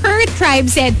 her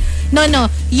tribe said, no,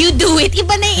 you do it.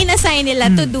 Iba na yung inassign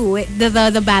nila to do it,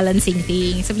 the balancing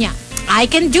thing. Sabi niya,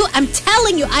 I'm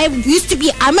telling you,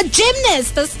 I'm a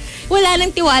gymnast. Tapos, wala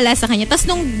nang tiwala sa kanya. Tapos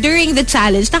during the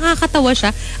challenge, nakakatawa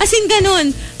siya. As in,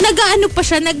 ganun. Nag-ano pa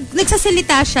siya,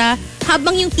 nagsasalita siya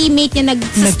habang yung teammate niya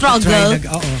nag-struggle.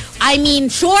 I mean,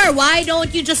 sure, why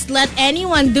don't you just let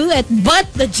anyone do it but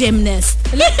the gymnast?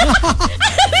 Ano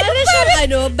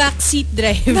siya, backseat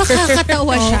driver.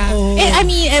 Nakakatawa siya. I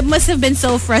mean, it must have been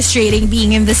so frustrating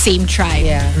being in the same tribe.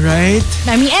 Yeah. Right?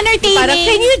 I mean, entertaining. Parang,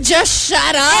 can you just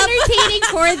shut up? Entertaining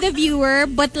for the viewer,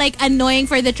 but like annoying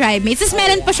for the tribe mates. Tapos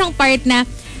meron pa siyang part na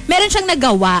meron siyang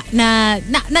nagawa na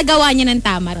nagawa niya ng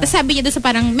tama. Tapos sabi niya doon sa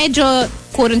parang medyo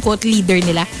quote-unquote leader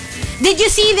nila. Did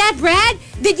you see that, Brad?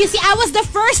 Did you see? I was the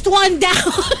first one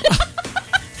down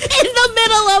in the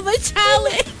middle of a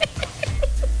challenge.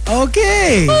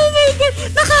 Okay. Oh my God.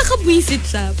 Nakakabwisit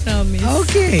siya, promise.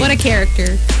 Okay. What a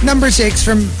character. Number 6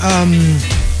 from,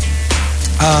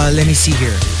 let me see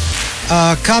here.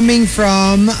 Coming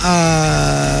from,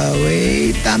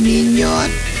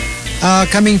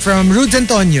 coming from Rudes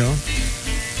Antonio,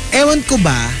 ewan ko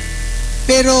ba,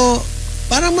 pero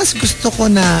parang mas gusto ko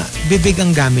na bibig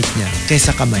ang gamit niya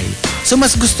kaysa kamay. So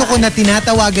mas gusto ko na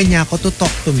tinatawagan niya ako to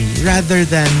talk to me rather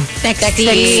than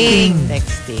Texting.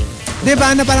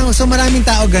 Diba? Na parang, so maraming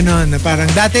tao ganon. Na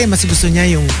parang dati mas gusto niya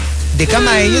yung di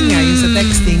kamay, yun nga, yung sa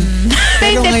texting.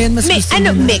 Pero ngayon mas gusto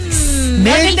niya. Mix.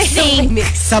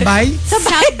 Sabay?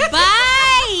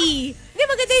 Di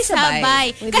maganda yung sabay.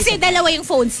 Kasi dalawa yung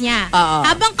phones niya.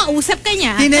 Habang kausap ka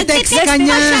niya, tinetext ka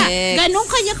niya. Ganun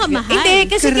kanya kamahal. Hindi,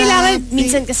 kasi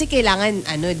minsan kailangan,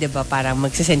 di ba, parang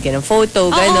magsasend ka ng photo,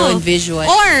 ganun, visual.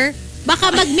 Or,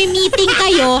 baka magme-meeting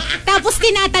kayo, tapos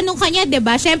tinatanong ka niya, di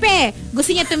ba? Siyempre,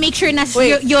 gusto niya to make sure na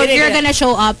you're gonna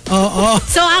show up.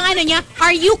 So, ang niya,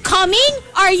 are you coming?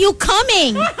 Are you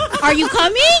coming? Are you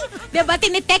coming? Diba?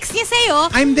 Tinitext niya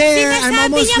sa'yo. I'm there. I'm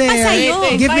almost niya pa there.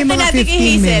 sa'yo. Give me mga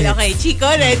 15 minutes. Okay, Chico,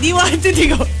 ready? 1, 2,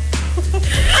 3, go.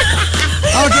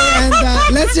 Okay, and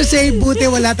let's just say,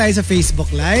 buti wala tayo sa Facebook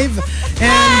Live.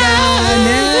 And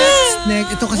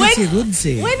next, ito kasi si Rudes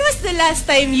eh. When was the last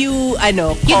time you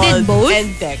did called both?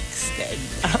 and texted?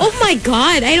 Oh my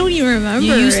God, I don't even remember.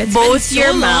 You used both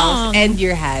your mouth long. and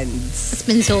your hands.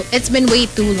 It's been way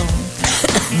too long.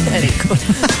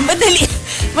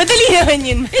 Madali naman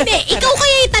yun. Hindi, ikaw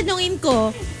kaya itanungin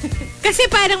ko. Kasi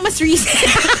parang mas recent.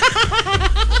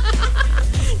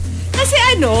 Kasi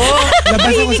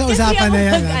labas ako sa usapan na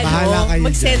yan. Bahala kayo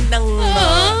mag-send ng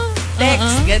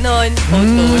text, ganon,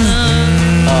 photos.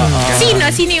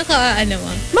 Sino yung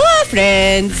mo? Mga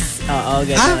friends. Oo,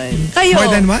 ganon. Kayo. More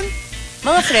than one?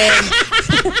 Mga friends.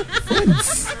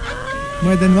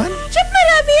 More than one? Siyempre,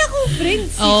 marami akong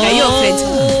friends. Kayo, friends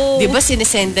ko. Di ba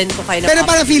sinisendan ko kayo na pero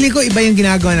parang feeling ko iba yung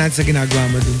ginagawa natin sa ginagawa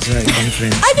mo dun sa ibang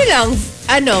friends.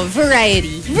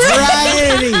 Variety.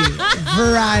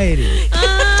 Variety.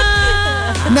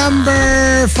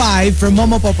 Number 5 from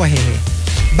Momo Popohehe.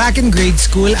 Back in grade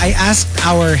school, I asked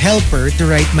our helper to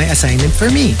write my assignment for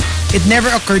me. It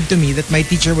never occurred to me that my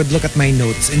teacher would look at my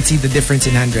notes and see the difference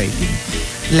in handwriting.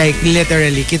 Like,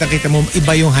 literally, kita-kita mo,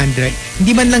 iba yung handwriting.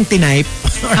 Hindi man lang tinype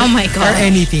Oh my or gosh.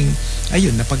 anything.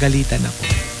 Ayun, napagalitan ako.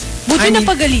 Buti na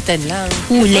pagalitan lang.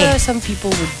 Huli. Some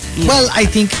people would... Well, I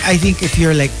think if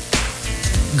you're like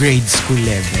grade school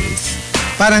levels,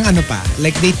 parang ano pa,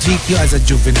 like they treat you as a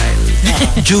juvenile.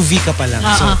 Juvie ka pa lang.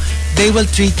 So, they will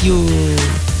treat you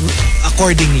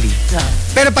accordingly.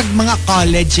 Pero pag mga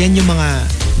college, yan yung mga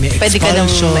may Pwede ka nang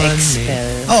expulsion. ma-expel.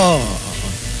 Oo.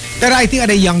 Pero I think at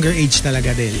a younger age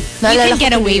talaga din. You can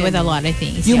get away with a lot of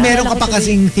things. Yung yeah. meron ka pa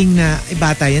kasing thing na,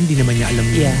 bata yan, di naman niya alam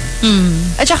yun. Yeah.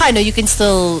 At saka, you can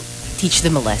still teach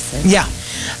them a lesson. Yeah.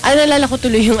 Naalala ko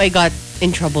tuloy yung I got in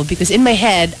trouble because in my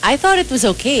head, I thought it was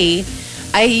okay.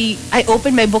 I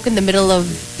opened my book in the middle of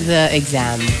the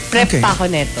exam. Prep pa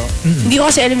ako neto. Hindi ko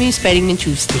kasi alam yung spelling ng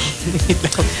Tuesday.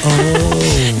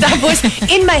 Tapos,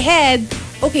 in my head,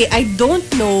 okay, I don't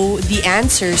know the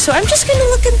answer, so I'm just gonna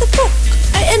look in the book.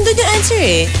 And doon yung answer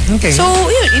eh. Okay. So,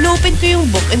 yun, inopen ko yung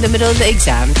book in the middle of the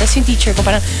exam. Tapos yung teacher ko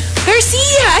parang,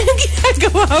 Garcia, anong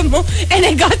ginagawa mo? And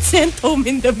I got sent home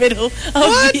in the middle of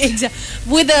the exam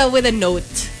with a note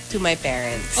to my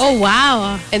parents. Oh,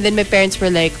 wow. And then my parents were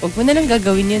like, huwag mo na lang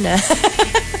gagawin yun ah.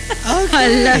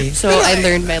 Okay. So I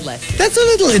learned my lesson. That's a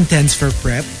little intense for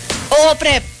prep. Oh,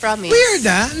 prep, promise. Weird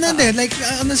ah. Nandun, like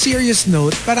on a serious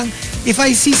note, parang if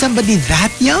I see somebody that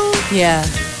young, Yeah.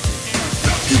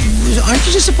 aren't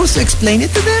you just supposed to explain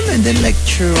it to them? And then like,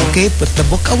 True. okay, put the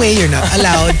book away, you're not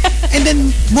allowed. And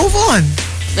then move on.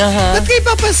 But kay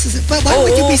Papas, why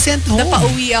would you be sent home?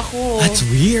 Napauwi ako. That's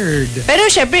weird. Pero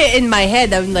syempre, in my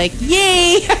head, I'm like,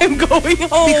 yay, I'm going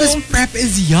home. Because prep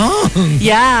is young.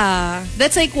 Yeah.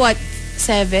 That's like what?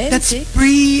 7? That's 6?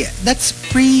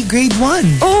 pre grade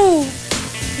 1. Oh,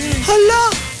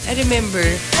 Hala. I remember.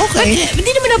 Okay. But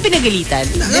hindi naman ako pinagalitan.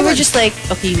 They were just like,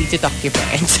 okay, you need to talk to your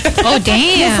parents. Oh,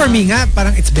 damn. For me nga,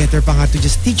 parang it's better pa nga to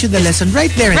just teach you the lesson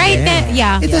right there and Right there. there,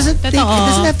 yeah. It doesn't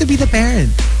have to be the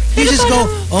parent. You just go,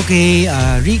 okay,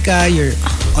 Rica,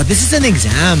 this is an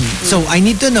exam. So I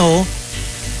need to know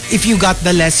if you got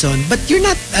the lesson, but you're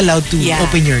not allowed to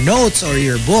open your notes or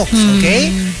your books, okay?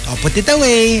 Put it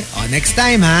away. Next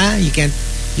time, you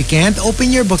can't open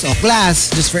your books.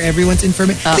 Class, just for everyone's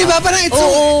information. Diba? Parang it's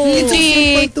so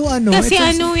simple to Kasi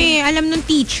it's alam nung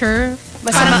teacher,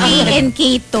 Masama parang ang A and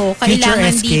K to. Kailangan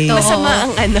SK. dito. Masama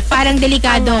ang Parang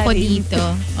delikado ako dito.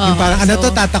 yung parang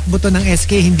tatakbo to ng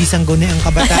SK, hindi sangguni ang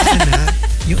kabataan ha.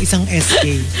 Yung isang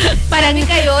SK. Parang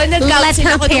kayo, let nag-counsel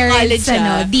her ako ng college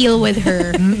parents deal with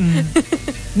her.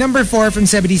 Number 4 from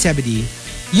 7070,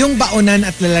 yung baonan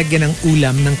at lalagyan ng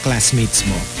ulam ng classmates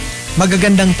mo.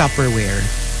 Magagandang Tupperware.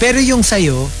 Pero yung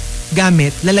sayo,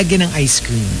 gamit, lalagyan ng ice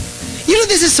cream. You know,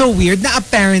 this is so weird na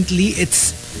apparently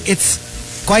it's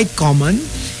quite common.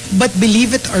 But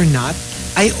believe it or not,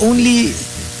 I only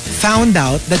found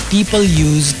out that people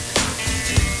used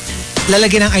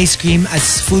lalagyan ng ice cream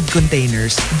as food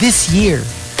containers this year.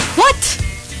 What?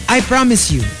 I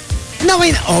promise you. Now,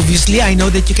 obviously, I know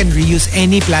that you can reuse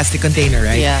any plastic container,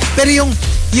 right? Yeah. Pero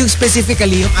yung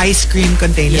specifically, yung ice cream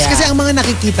containers. Yeah. Kasi ang mga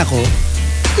nakikita ko,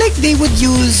 like they would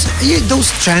use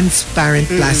those transparent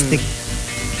plastic.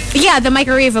 Yeah, the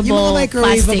microwavable, Yung mga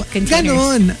plastic containers.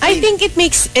 Ganon. I think it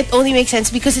only makes sense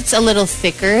because it's a little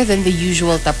thicker than the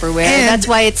usual Tupperware. And that's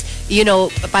why it's,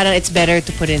 parang it's better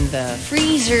to put in the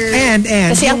freezer. And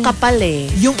Kasi ang yung- kapal eh.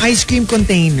 Yung ice cream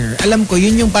container, alam ko,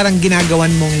 yun yung parang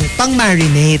ginagawan mong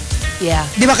pang-marinate. Yeah.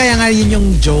 Di ba kaya nga yun yung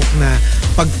joke na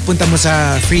pagpunta mo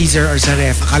sa freezer or sa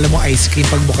ref, akala mo ice cream,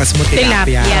 pagbukas mo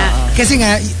tilapia. Tilapia. Kasi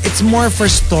nga, it's more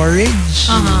for storage.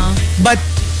 But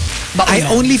I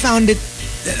only found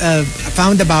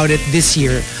about it this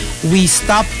year. We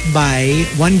stopped by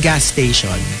one gas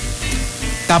station.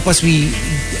 Tapos we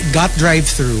got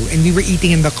drive-through and we were eating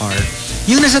in the car.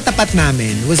 Yung nasa tapat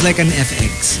namin was like an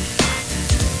FX.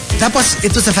 Tapos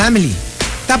it was a family.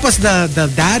 Tapos the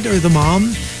dad or the mom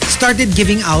started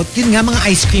giving out yun nga mga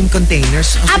ice cream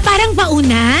containers. Parang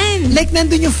baunan. Like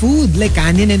nandun yung food, like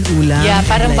kanin and ulam. Yeah,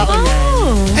 parang and like,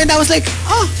 baunan. And I was like,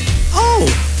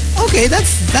 okay,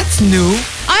 that's new.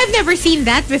 I've never seen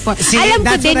that before. See, Alam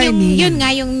ko that's din what I yung, mean. yun nga,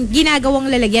 yung ginagawang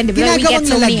lalagyan, di ba? We Ginagawang get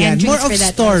so many lalagyan, entries more of for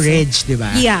that storage, di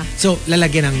ba? Yeah. So,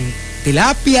 lalagyan ng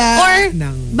tilapia, Or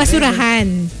ng basurahan.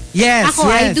 Yes, Ako,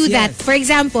 I do that. yes. For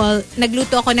example,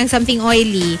 nagluto ako ng something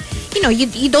oily.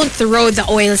 You don't throw the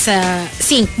oil sa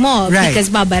sink mo Right.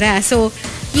 because babara. So,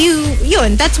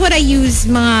 that's what I use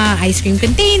mga ice cream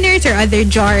containers or other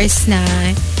jars na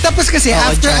Tapos kasi,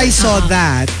 after I saw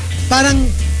that, parang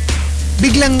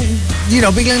biglang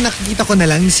nakikita ko na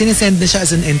lang, sinesend na siya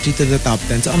as an entry to the top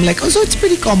 10. So I'm like, oh, so it's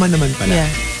pretty common naman pala. Yeah.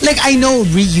 Like, I know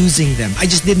reusing them. I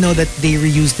just didn't know that they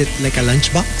reused it like a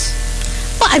lunchbox.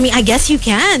 Well, I mean, I guess you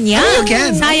can, yeah. Oh, you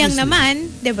can, Sayang obviously. naman,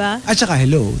 diba? At saka,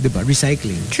 hello, diba?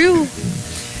 Recycling. True.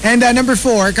 And number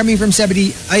 4, coming from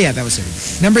 70, that was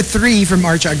 70. Number 3 from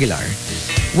Arch Aguilar.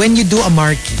 When you do a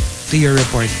marquee to your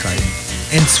report card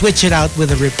and switch it out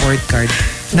with a report card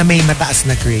na may mataas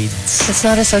na grades. That's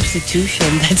not a substitution.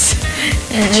 That's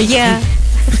Yeah.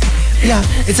 Yeah,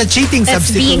 it's a cheating That's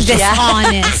being substitution.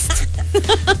 dishonest.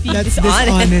 That's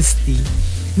dishonesty.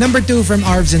 Number 2 from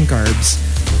Arvs and Carbs.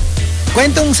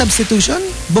 Kwentong substitution,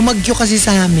 bumagyo kasi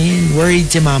sa amin.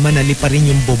 Worried si mama na liparin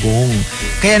yung bubong.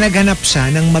 Kaya naghanap siya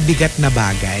ng mabigat na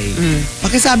bagay.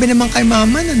 Pakisabi naman kay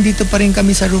mama, nandito pa rin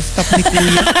kami sa rooftop ni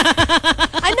Kuya.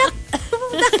 Anak,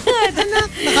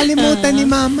 Nakalimutan ni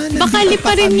mama. baka nandito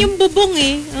liparin kami. yung bubong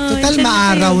eh. Oh, Total, siya na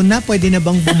maaraw na. Pwede na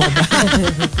bang bumaba?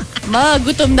 Ma,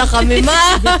 gutom na kami,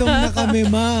 ma. Gutom na kami,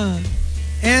 ma.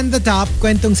 And the top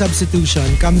kwentong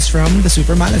substitution comes from the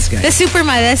Super Malas guy. The Super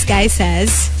Malas guy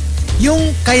says,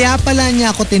 Yung kaya pala niya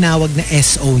ako tinawag na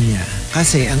SO niya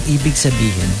kasi ang ibig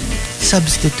sabihin,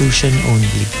 substitution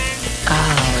only.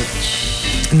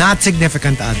 Ouch. Not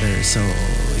significant other. So,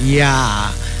 yeah.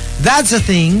 That's a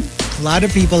thing. A lot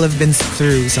of people have been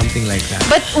through something like that.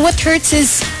 But what hurts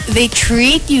is they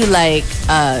treat you like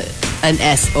an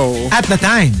SO At the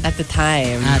time. at the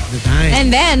time. At the time.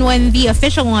 and then when the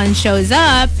official one shows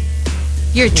up,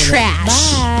 you're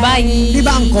trash. Bye. Di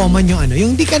ba ang common yung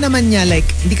yung hindi ka naman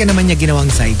niya ginawang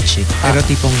side chick. Pero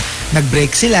tipong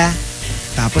nag-break sila,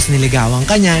 tapos niligawan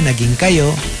ka niya, naging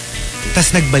kayo,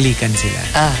 tapos nagbalikan sila.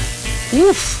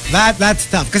 Oof. That's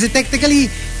tough. Kasi technically,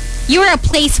 You were a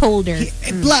placeholder.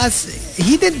 plus,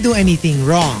 he didn't do anything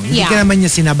wrong. Hindi Yeah. ka naman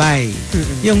niya sinabay.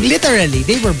 Yung literally,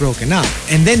 they were broken up.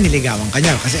 And then niligawan ka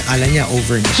niya kasi akala niya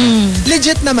over na siya.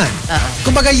 Legit naman.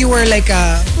 Kumbaga, you were like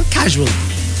casual.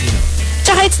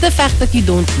 Tsaka it's the fact that you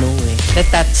don't know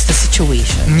that's the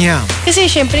situation. Yeah. Kasi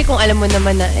syempre kung alam mo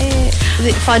naman na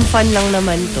fun lang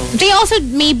naman to. They also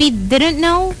maybe didn't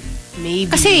know. Maybe.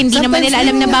 Kasi hindi naman nila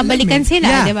alam na babalikan sila,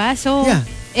 Yeah. di ba? So, Yeah.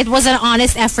 it was an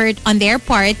honest effort on their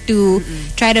part to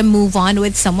try to move on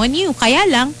with someone new. Kaya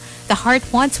lang, the heart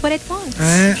wants what it wants.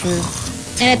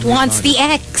 And it wants the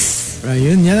ex.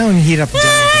 Ayun, yan ang hirap dyan.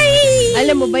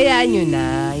 Alam mo, bayaan nyo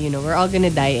na. You know, we're all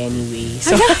gonna die anyway.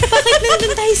 So, Bakit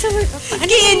nandun tayo sa work? Ano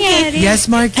nangyari? Yes,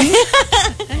 Marky?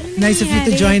 Nice of you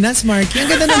to join us, Marky. Ang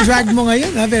ganda ng drag mo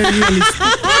ngayon, ha? Very realistic.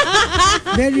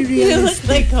 Very you realistic. look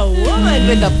like a woman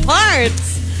with the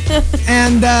parts.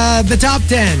 And the top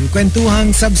 10,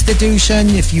 kwentuhang substitution,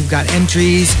 if you've got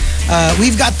entries.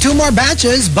 We've got 2 more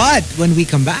batches, but when we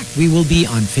come back, we will be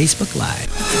on Facebook Live.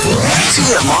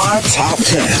 TMR Top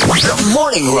 10. The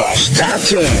Morning Rush Top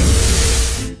 10.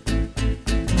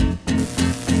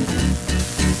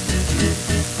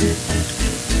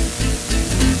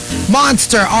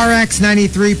 Monster RX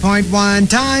 93.1.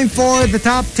 Time for the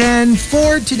top 10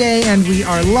 for today, and we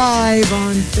are live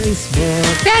on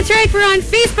Facebook. That's right. We're on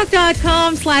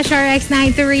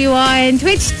Facebook.com/RX931,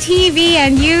 Twitch TV,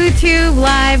 and YouTube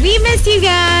Live. We missed you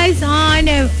guys on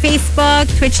Facebook,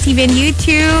 Twitch TV, and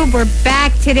YouTube. We're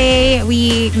back today.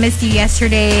 We missed you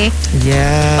yesterday.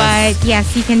 Yes. But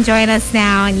yes, you can join us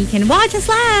now and you can watch us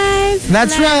live.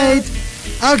 That's Hello. right.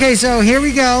 Okay, so here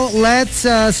we go. Let's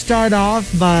start off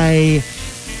by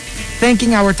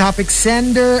thanking our topic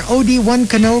sender, OD1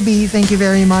 Kenobi. Thank you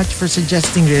very much for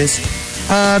suggesting this.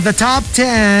 The top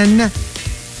 10,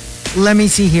 let me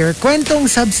see here. Kwentong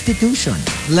substitution.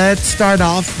 Let's start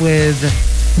off with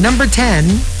number 10.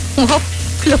 Oh,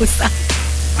 close up.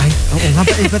 Ay, oo nga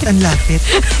ba? Ba't ang lapit?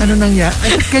 Ano nangyari? Ay,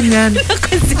 ba't ganyan?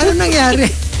 Ano nangyari?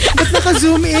 Ba't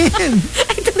naka-zoom in?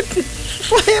 I don't know.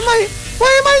 Why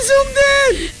am I zoomed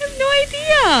in? I have no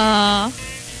idea.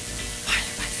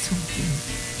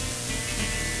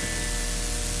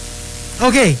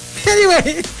 Okay.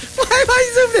 Anyway, why am I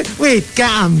zoomed in? Wait,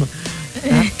 cam.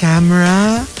 That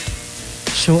camera.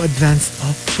 Show advanced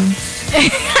options.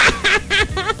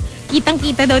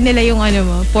 Kitang-kita daw nila yung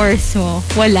pores mo.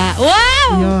 Wala.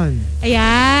 Wow! Yun.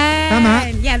 Ayan. Tama?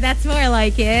 Yeah, that's more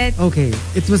like it. Okay.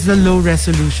 It was the low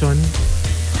resolution.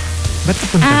 Ba't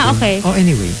napunta dun? Okay. Oh,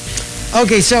 anyway.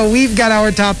 Okay, so we've got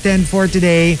our top 10 for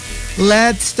today.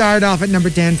 Let's start off at number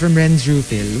 10 from Renz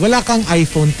Rufil. Wala kang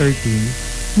iPhone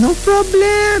 13? No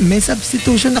problem. May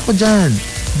substitution ako dyan.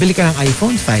 Bili ka ng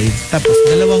iPhone 5, tapos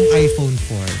dalawang iPhone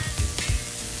 4.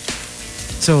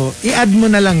 So, i-add mo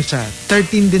na lang siya.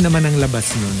 13 din naman ang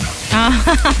labas nun.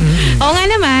 Oo nga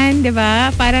naman, di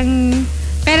ba? Parang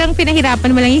Pero pinahirapan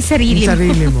mo lang yung sarili Yung mo.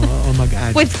 sarili mo, o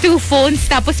mag-add. With 2 phones,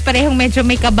 tapos parehong medyo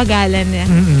may kabagalan na.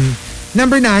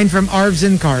 Number 9 from Arvs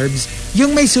and Carbs,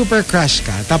 yung may super crush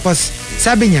ka. Tapos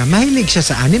sabi niya, mahilig siya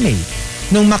sa anime.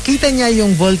 Nung makita niya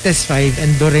yung Voltes 5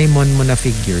 and Doraemon mo na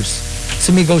figures,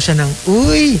 sumigaw siya ng,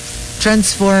 uy,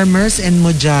 Transformers and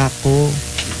Mojako.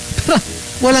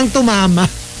 Walang tumama.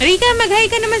 Rica, mag-hi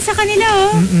ka naman sa kanila,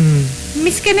 oh.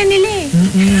 Miss ka na nila eh.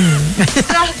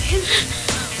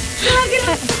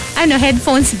 Ano,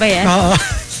 headphones ba yan? Oo.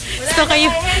 Gusto ko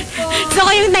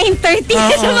yung 9:30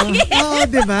 sa mga Oo,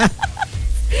 diba?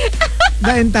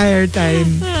 The entire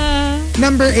time.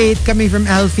 Number 8, coming from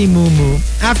Alfie Mumu.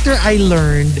 After I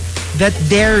learned that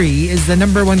dairy is the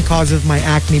number 1 cause of my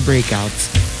acne breakouts,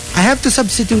 I have to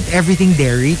substitute everything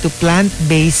dairy to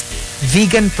plant-based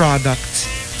vegan products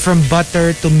from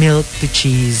butter to milk to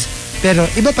cheese. Pero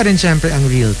iba pa rin syempre ang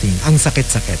real thing. Ang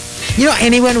sakit-sakit. You know,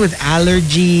 anyone with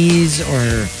allergies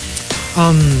or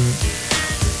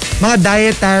mga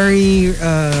dietary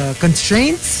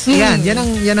constraints, yan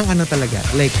ang ano talaga.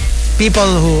 Like, people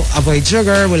who avoid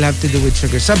sugar will have to do with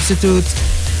sugar substitutes.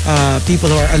 People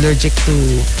who are allergic to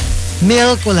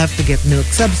milk will have to get milk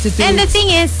substitutes. And the thing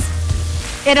is,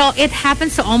 it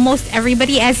happens to almost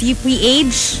everybody as we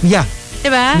age. Yeah.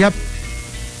 Diba? Yep.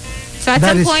 So at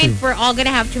That some is point, true. we're all gonna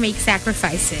have to make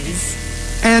sacrifices.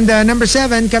 And number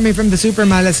 7, coming from the super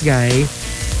malas guy,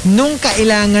 nung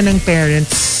kailangan na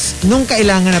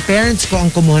parents ko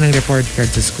ang kumuha ng report card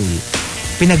sa school,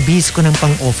 pinagbihis ko ng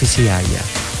pang-office si Yaya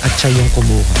at siya yung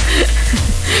kumuha.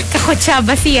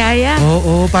 Kakotsaba si Yaya.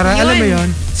 Oo, para Yun. alam mo yon.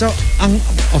 So,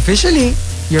 officially,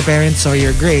 your parents saw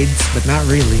your grades, but not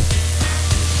really.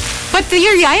 But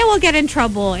your Yaya will get in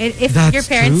trouble if That's your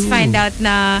parents true. find out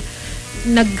na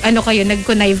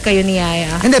nag-connive kayo ni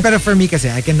Yaya. Hindi, pero for me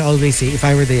kasi, I can always say, if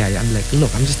I were the Yaya, I'm like,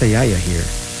 look, I'm just a Yaya here.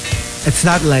 It's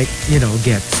not like,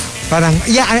 gets. Parang,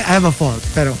 yeah, I have a fault,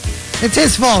 pero it's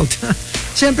his fault.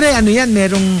 Siyempre, yan,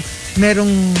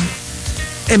 merong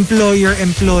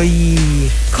employer-employee.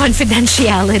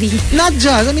 Confidentiality. Not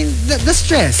just, I mean, the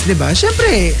stress, di ba?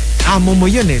 Siyempre, amo mo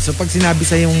yun eh. So, pag sinabi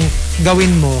sa yung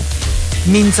gawin mo,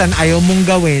 minsan ayaw mong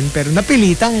gawin, pero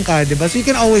napilitan ka, di ba? So, you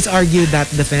can always argue that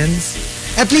defense.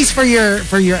 At least for your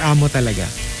amo talaga.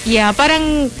 Yeah,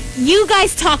 parang, you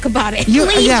guys talk about it. Leave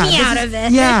me out of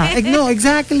it. Yeah, no,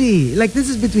 exactly. Like, this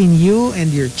is between you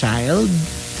and your child.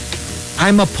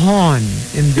 I'm a pawn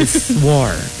in this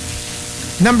war.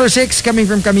 Number 6, coming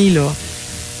from Camilo.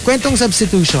 Kwentong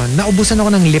substitution, naubusan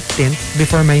ako ng lip tint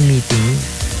before my meeting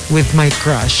with my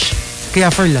crush.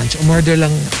 Kaya for lunch, umorder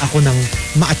lang ako ng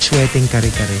maachweteng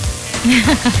kare-kare.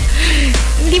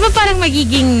 Hindi ba parang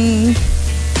magiging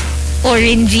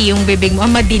orangey yung bibig mo?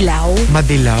 Madilaw?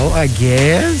 Madilaw, I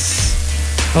guess.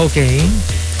 Okay.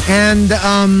 And,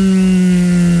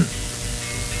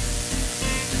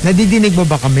 nadidinig mo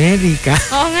ba kami, Rica?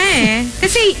 Oo nga eh.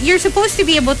 Kasi you're supposed to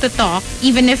be able to talk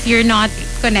even if you're not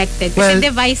connected. Kasi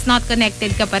Well, device not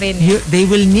connected ka pa rin. Eh. They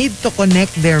will need to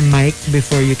connect their mic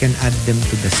before you can add them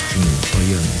to the stream. So,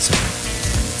 yun. So,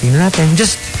 tingnan natin.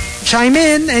 Just chime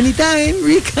in anytime,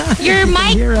 Rica. Your You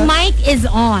can hear us. mic is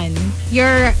on.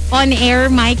 Your on-air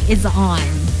mic is on.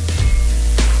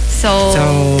 So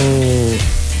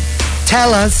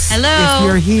tell us Hello. if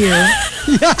you're here.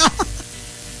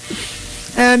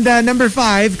 And number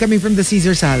 5, coming from the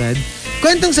Caesar salad,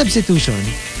 kwentong substitution,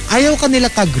 ayaw ka nila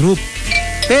ka-group.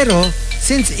 Pero,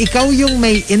 since ikaw yung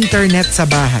may internet sa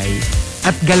bahay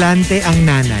at galante ang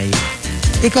nanay,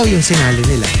 ikaw yung sinali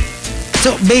nila.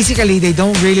 So, basically, they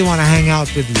don't really want to hang out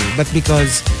with you. But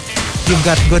because you've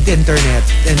got good internet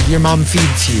and your mom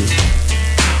feeds you,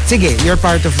 sige, you're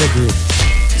part of the group.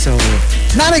 So,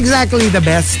 not exactly the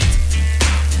best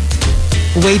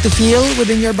way to feel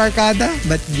within your barkada,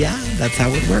 but yeah, that's how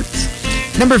it works.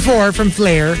 Number 4, from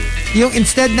Flair, yung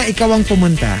instead na ikaw ang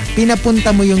pumunta,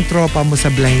 pinapunta mo yung tropa mo sa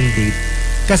blind date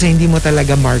kasi hindi mo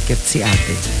talaga market si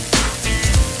ate.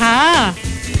 Ah.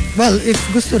 Well, if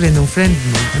gusto rin ng friend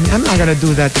mo, I mean, I'm not gonna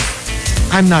do that if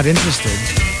I'm not interested.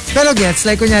 Pero gets,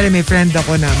 like kunyari may friend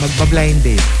ako na magba-blind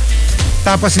date,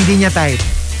 tapos hindi niya type.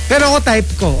 Pero ako type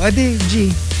ko, adi,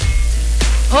 G.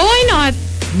 Oh, why not?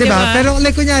 Diba? Pero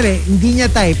like kunyari, hindi niya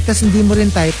type, tas hindi mo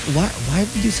rin type, why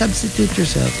would you substitute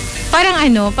yourself?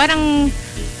 Parang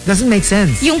Doesn't make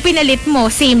sense. yung pinalit mo,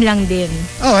 same lang din.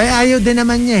 Oh, ayaw din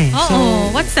naman niya eh. Oo, So,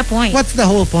 what's the point? what's the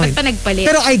whole point? Ba't pa nagpalit?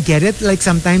 Pero I get it, like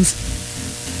sometimes,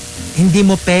 hindi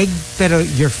mo peg, pero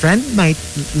your friend might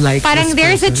like Parang this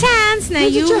there's a person. chance na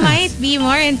There's a you chance. might be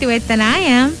more into it than I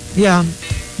am. Yeah.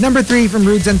 Number 3 from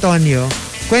Rudes Antonio,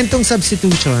 kwentong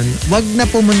substitution, wag na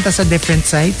pumunta sa different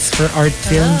sites for art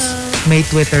films. May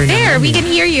Twitter na. There, we can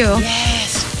hear you.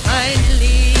 Yes,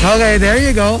 finally. Okay, there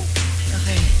you go.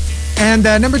 Okay. And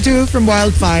number 2 from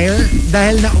Wildfire,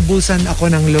 dahil naubusan ako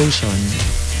ng lotion,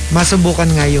 masubukan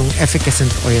nga yung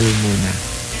efficacent oil muna.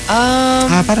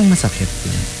 Parang masakit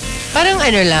yun. Parang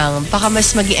ano lang, baka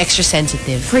mas maging extra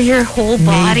sensitive. For your whole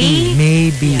body?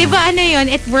 Maybe. Diba ano yun?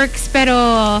 It works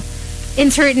pero in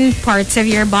certain parts of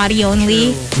your body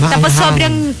only. True. Tapos Maanghang.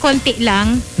 sobrang konti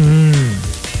lang.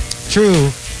 True.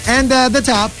 And the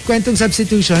top, kwentong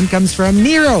substitution, comes from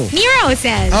Nero. Nero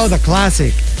says. Oh, the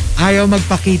classic. Ayaw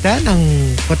magpakita ng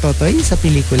pototoy sa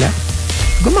pelikula.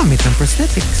 Gumamit ng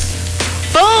prosthetics.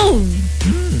 Boom!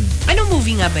 Anong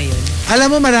movie nga ba yun? Alam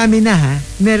mo, marami na ha.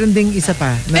 Meron ding isa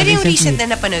pa. Pero yung recent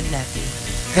na napanood natin.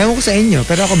 Ewan ko sa inyo,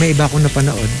 pero ako may iba akong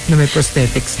napanood na may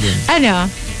prosthetics din. Ano?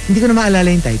 Hindi ko na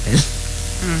maalala yung title.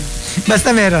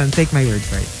 Basta meron. Take my word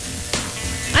for it.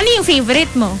 Ano yung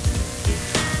favorite mo?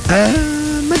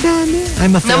 Madami.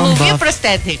 I'm a Na film movie yung buff.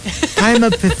 prosthetic. I'm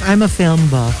a film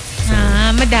buff.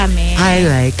 Madami. I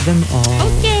like them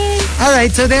all. Okay.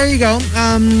 Alright, so there you go.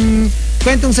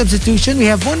 Kwentong substitution. We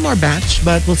have one more batch,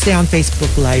 but we'll stay on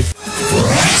Facebook Live.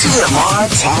 TMR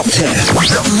Top 10.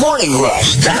 The Morning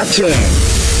Rush Top 10.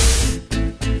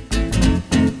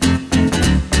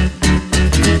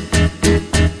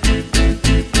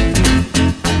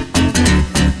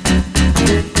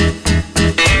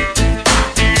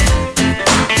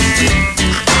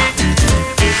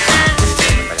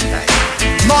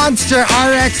 Monster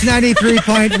RX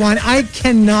 93.1. I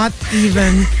cannot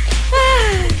even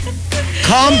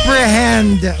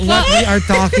comprehend what we are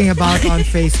talking about on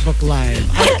Facebook Live.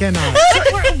 I cannot.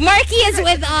 Marky is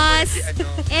with us.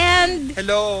 And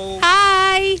Hello.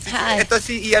 hi. Ito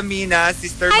si Iamina,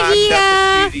 Sister Hi, Magda Ia.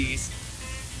 sa series.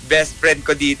 Best friend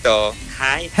ko dito.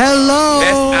 Hi. Hello.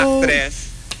 Best actress.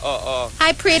 Oo.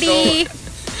 Hi, pretty.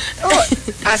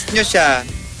 Ask nyo siya.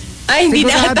 Ay, hindi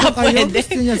na Sigurado ata kayo pwede.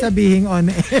 gusto niya sabihin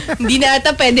on air. Hindi na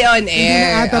ata pwede on Hindi air.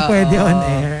 na ata Oo. pwede on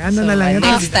air. Ano So, na lang yun?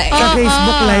 next time. Sa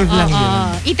Facebook Live lang yun.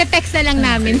 Ita-text na lang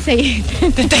namin sa'yo.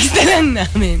 Text na lang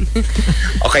namin.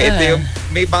 Okay, ito yung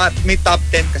may top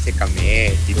 10 kasi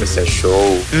kami dito sa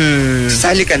show.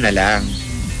 Sali ka na lang.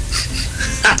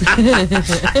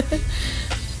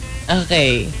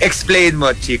 Okay. Explain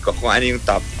mo, Chico, kung ano yung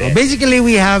top 10. Basically,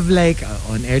 we have like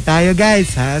on air tayo,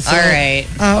 guys. Ha? So,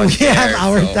 Alright. We have air,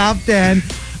 our so- top 10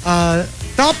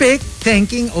 topic.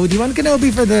 Thanking OD1 Kenobi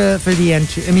for the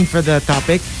entry. I mean for the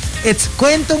topic. It's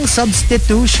kwentong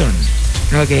substitution.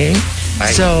 Okay.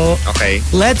 Ay, So okay.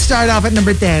 let's start off at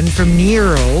number 10 from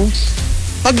Nero.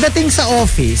 Pagdating sa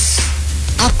office,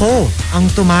 ako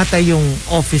ang tumatayong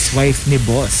office wife ni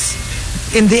boss.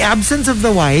 In the absence of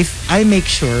the wife, I make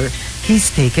sure he's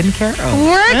taken care of.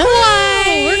 Work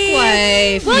wife. Work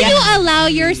wife. Will Yeah. you allow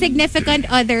your significant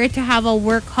other to have a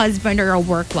work husband or a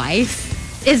work wife?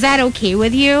 Is that okay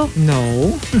with you?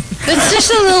 No. That's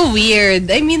just a little weird.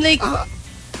 I mean, like,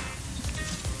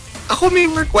 Ako may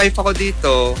work wife ako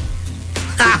dito.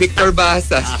 Si Victor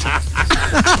Basas.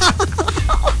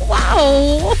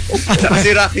 Wow. Saka si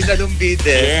Rocky Salumbide.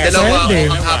 Yes. Dalawa Pwede.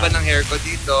 ako. Ang haba ng hair ko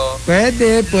dito. Pwede.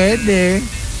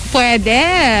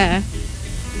 Pwede.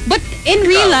 But in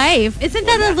real life, isn't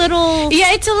that a little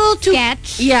yeah, it's a little too...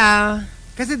 sketch? Yeah.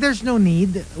 Kasi there's no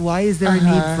need. Why is there a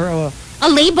need for A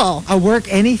label. a work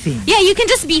anything? Yeah, you can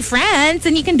just be friends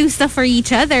and you can do stuff for each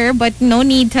other, but no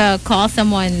need to call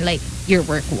someone like your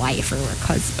work wife or work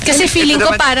husband. Kasi feeling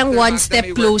ko naman, parang ito one naman, step may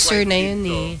work closer wife na yun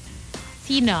dito. eh.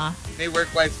 Sino? May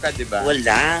work wife ka, di ba?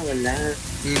 Wala.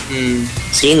 Mm-mm.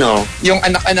 Sino? Yung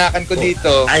anak-anakan ko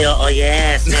dito. Ay, oo,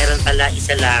 yes. Meron pala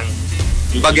isa lang.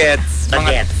 Bagets.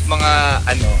 Bagets. Mga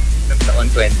ano, ilang taon?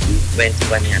 20?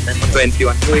 21 yata.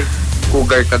 21. Uy,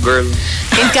 cougar ka, girl.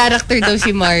 In character daw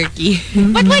si Marky.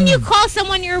 But when you call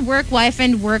someone your work wife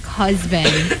and work husband,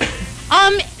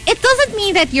 it doesn't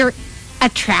mean that you're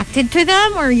attracted to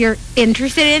them or you're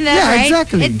interested in them, Yeah, right?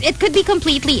 exactly. It could be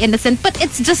completely innocent, but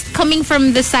it's just coming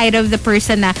from the side of the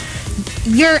person na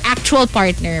your actual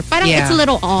partner. Parang Yeah. it's a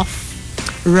little off,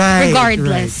 Right.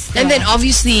 regardless. And then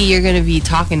obviously you're gonna be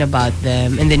talking about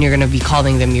them and then you're gonna be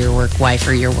calling them your work wife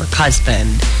or your work husband.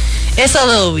 It's a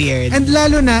little weird. And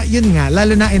lalo na in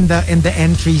the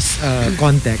entries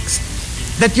context,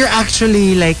 that you're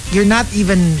actually like, you're not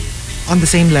even on the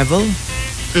same level.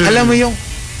 Alam mo yung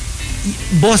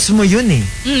boss mo yun eh.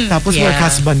 Tapos Yeah. work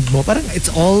husband mo. Parang it's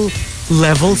all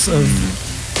levels of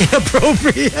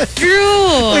inappropriate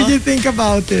True. when you think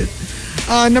about it.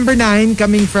 Number 9,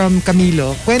 coming from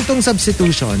Camilo, kwentong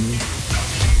substitution.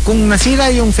 Kung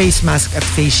nasira yung face mask at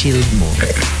face shield mo,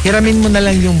 hiramin mo na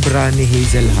lang yung bra ni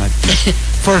Hazel Hut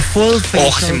for full kasi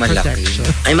facial malaki. protection.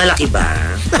 Ay, malaki ba?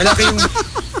 Malaki yung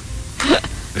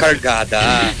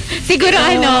kargada. Siguro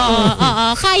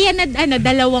kaya na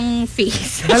dalawang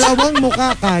face. Dalawang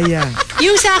mukha kaya.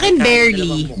 Yung sa akin,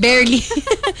 barely.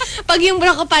 Pag yung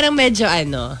bra ko parang medyo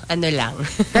ano lang.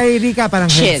 Kay Rica parang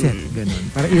Chin. headset. Ganun.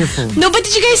 Parang earphone. No, but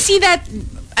did you guys see that?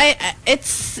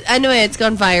 It's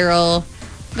gone viral.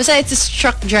 Basta it's a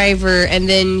truck driver and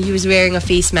then he was wearing a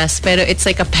face mask pero it's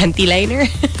like a panty liner.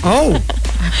 Oh!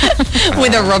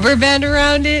 With a rubber band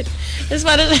around it. It's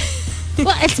parang...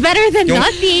 Well, it's better than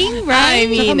nothing, right? I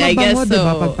mean, I guess so.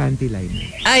 Diba pag panty liner?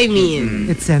 I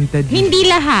mean... It's scented. Hindi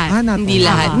lahat. Not Hindi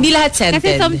all. lahat. Hindi lahat scented.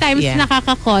 Kasi sometimes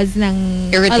nakaka-cause ng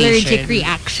Irritation. allergic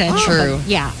reaction. True. But,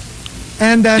 yeah.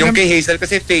 And, Yung kay Hazel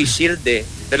kasi face shield eh.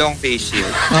 Dalawang face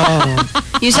shield.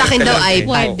 Yung sa akin daw, eye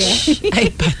Pwede. patch.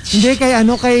 Eye patch. hindi,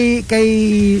 kay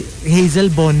Hazel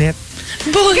bonnet.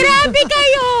 Grabe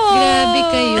kayo!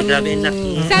 Grabe yung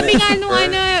laki.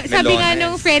 Sabi nga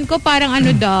nung friend ko, parang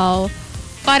daw,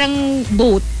 parang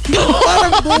boat.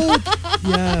 Parang boat.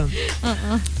 Yeah.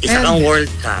 Isa kang World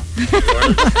Cup.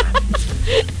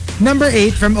 Number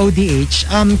 8 from ODH,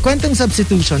 kwentong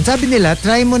substitution. Sabi nila,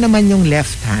 try mo naman yung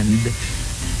left hand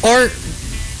or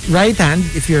right hand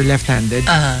if you're left-handed.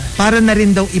 Para na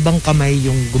rin daw ibang kamay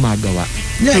yung gumagawa.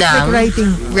 Like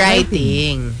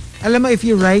writing. Alam mo, if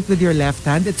you write with your left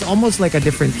hand, it's almost like a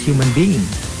different human being.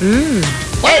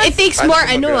 Well, it takes more,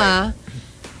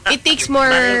 it takes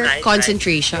more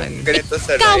concentration. Ganito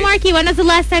sa Ikaw, right. Marky, when was the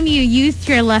last time you used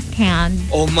your left hand?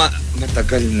 Oh,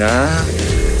 matagal na.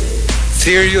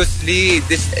 Seriously,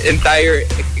 this entire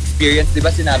experience, di ba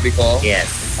sinabi ko?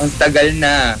 Yes. Ang tagal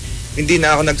na. Hindi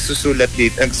na ako nagsusulat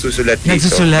dito. Nagsusulat.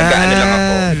 Nag-ano lang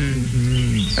ako.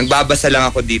 Nagbabasa lang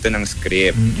ako dito ng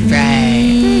script.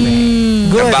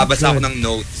 Right. Good. Nagbabasa ako ng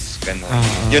notes. Ganun.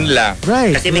 Yun lang.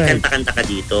 Right. Kasi may kanta-kanta ka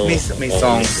dito. May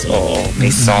songs. Oo,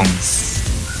 may songs.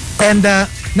 And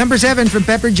number 7 from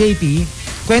Pepper JP,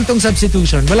 kwentong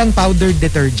substitution, walang powdered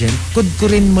detergent,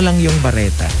 kudkurin mo lang yung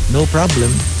bareta. No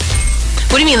problem.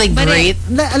 What do you mean, like grate?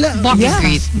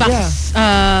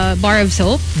 Bar of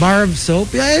soap? Bar of soap?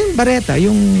 Yeah, yung bareta.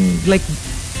 Yung like...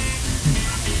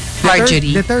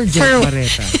 Marjorie. Detergent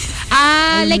bareta.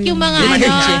 Like yung mga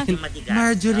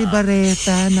Marjorie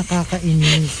bareta,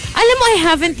 nakakainis. Alam mo, I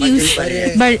haven't used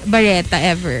bareta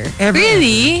ever.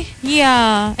 Really?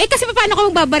 Yeah. Kasi paano ko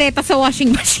magbabareta sa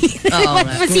washing machine?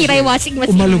 Masira yung washing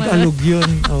machine. Umalog-alog yun.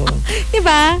 Oh.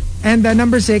 Diba? And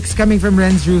number 6, coming from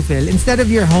Renz Rufil, instead of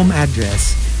your home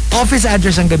address, office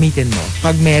address ang gamitin mo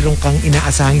pag meron kang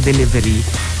inaasahang delivery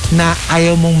na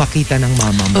ayaw mong makita ng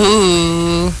mama mo.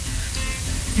 Ooh.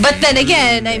 But then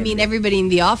again, I mean, everybody in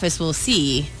the office will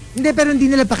see. Hindi, pero hindi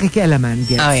nila pakikialaman.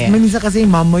 Gets? Oh, yeah. Minsan kasi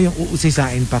yung mom mo yung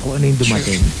uusisain pa kung ano yung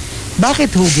dumating.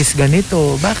 Bakit hugis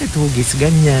ganito? Bakit hugis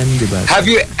ganyan? Diba?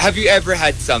 Have you ever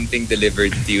had something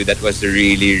delivered to you that was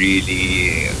really,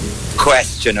 really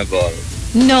questionable?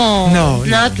 No.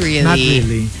 Not really. Not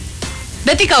really.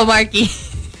 But ikaw, Marky.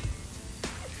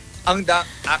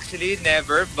 Actually,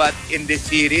 never. But in this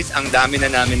series, ang dami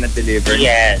na namin na-deliver.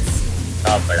 Yes.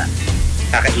 Sobra.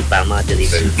 Kakaiba mga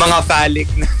delivery. Mga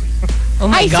phallic na. Oh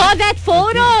my I God. saw that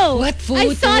photo. What photo?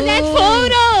 I saw that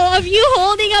photo of you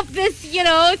holding up this,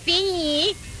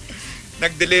 thingy.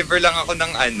 Nag-deliver lang ako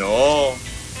ng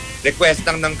request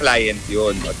lang ng client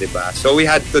yun, diba? So we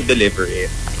had to deliver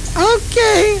it.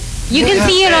 Okay. You can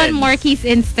see it on Marky's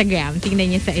Instagram.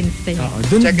 Tingnan niyo sa Insta niya.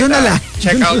 Doon na lang.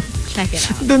 Check out. Check it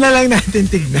out. Doon na lang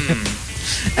natin tignan.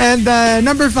 And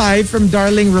number 5 from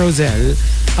Darling Roselle,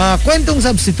 kwentong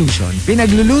substitution.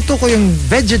 Pinagluluto ko yung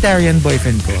vegetarian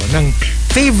boyfriend ko ng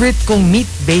favorite kong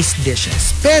meat-based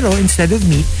dishes. Pero instead of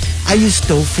meat, I use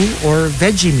tofu or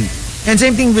veggie meat. And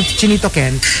same thing with Chinito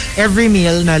Ken. Every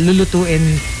meal na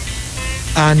lulutuin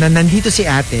na nandito si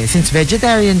ate, since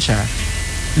vegetarian siya,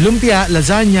 lumpia,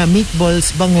 lasagna,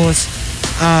 meatballs, bangus,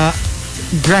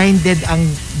 grinded ang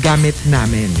gamit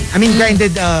namin. I mean,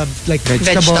 grinded like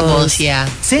vegetables. Yeah.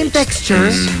 Same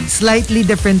texture, slightly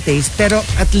different taste, pero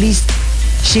at least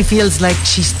she feels like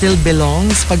she still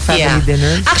belongs pag family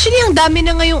dinner. Actually, ang dami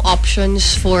na ngayong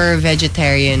options for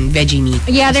vegetarian veggie meat.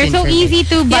 Yeah, they're so easy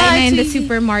to buy in the easy.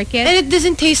 supermarket. And it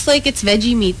doesn't taste like it's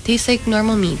veggie meat. It tastes like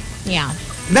normal meat. Yeah.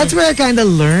 That's where I kind of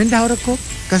learned how to cook.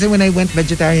 Kasi when I went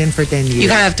vegetarian for 10 years, You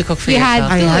kind of have to cook for You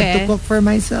yourself. had I had eh. to cook for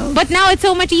myself. But now it's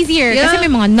so much easier. Yeah. Kasi may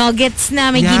mga nuggets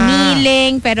na, may Yeah.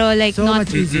 giniling, pero like So not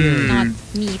much easier. not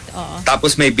meat.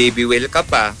 Tapos may baby whale ka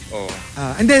pa. Oh.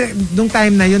 And then, nung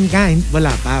time na yun,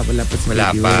 wala pa si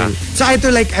Wala baby pa. oil. So I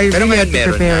Pero really ngayon had to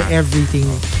meron prepare na. everything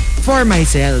for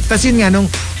myself. Tapos yun nga,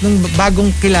 nung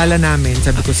bagong kilala namin,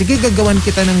 sabi ko, sige, gagawan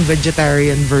kita ng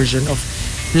vegetarian version of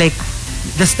like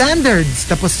the standards.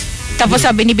 Tapos Tapos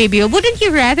sabi ni baby, wouldn't you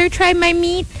rather try my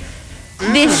meat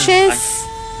dishes?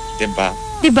 Diba?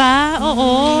 Diba?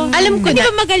 Oo. Alam ko Di na.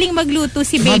 ba magaling magluto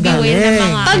si Baby Magaling. Will ng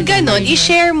mga... Pag ganon,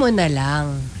 i-share mo na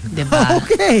lang. Diba?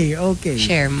 Okay.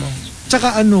 Share mo.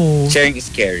 Tsaka Sharing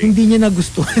is caring. hindi niya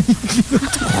nagustuhan yung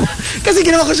ginuto ko. Kasi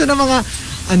ginawa ko siya ng mga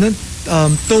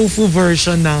tofu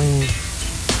version ng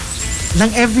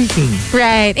everything.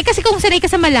 Right. Kasi kung sanay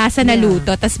ka sa malasa na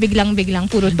luto, tas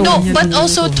biglang-biglang puro tofu. No, niya but niluto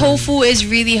also ha. tofu is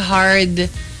really hard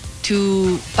to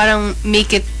parang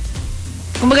make it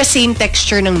kumbaga same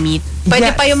texture ng meat.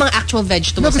 Pwede Yes. pa yung mga actual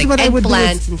vegetables No, kasi like what I would do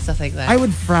eggplants is, and stuff like that. I would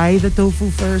fry the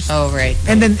tofu first. Oh, right.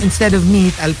 And then instead of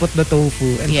meat, I'll put the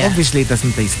tofu. And Yeah. obviously it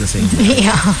doesn't taste the same.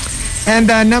 Yeah. And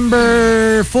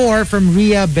number 4 from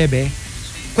Ria Bebe.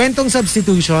 Kwentong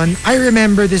substitution. I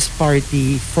remember this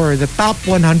party for the top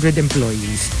 100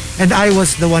 employees. And I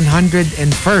was the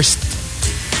 101st.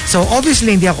 So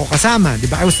obviously hindi ako kasama.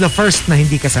 Diba? I was the first na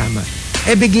hindi kasama.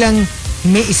 Eh biglang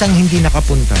may isang hindi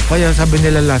nakapunta. Kaya sabi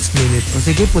nila last minute, o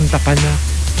sige, punta ka na.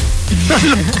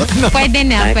 Pwede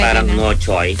na, Ay, pwede parang na. no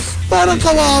choice. Parang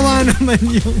kawawa naman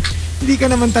yung hindi ka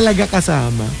naman talaga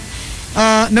kasama.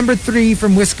 Number 3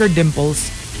 from Whisker Dimples.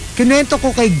 Kinuwento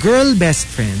ko kay girl best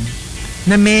friend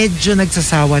na medyo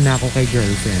nagsasawa na ako kay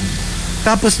girlfriend.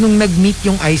 Tapos nung nag-meet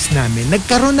yung ice namin,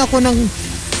 nagkaroon ako ng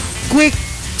quick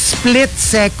split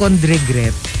second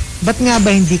regret. Ba't nga ba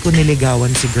hindi ko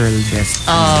niligawan si girl best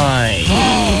friend? Ay.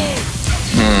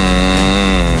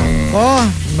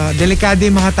 Delikado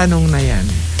yung mga tanong na yan.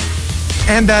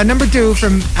 And number 2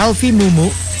 from Alfie Mumu.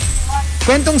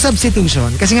 Kwentong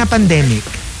substitution. Kasi nga pandemic,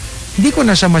 hindi ko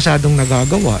na siya masyadong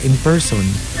nagagawa in person.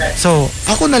 So,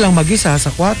 ako na lang mag-isa sa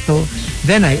kwarto.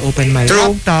 Then I open my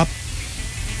laptop.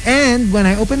 And when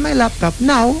I open my laptop,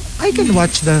 now, I can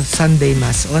watch the Sunday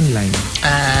Mass online.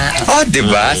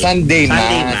 Diba? Sunday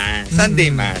Sunday Mass. Mass. Sunday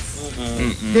Mass.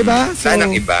 Diba? So, Saan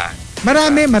ang iba?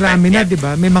 marami na,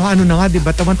 diba? May mga na nga,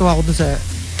 diba? Tawan-tawa ko dun sa...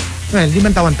 Well, di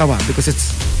man tawan-tawa because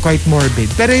it's quite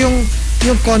morbid. Pero yung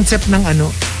concept ng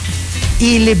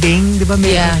e-living, diba?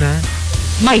 Meron Yeah. na.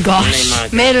 My gosh.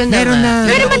 Meron na.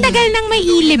 Pero matagal nang may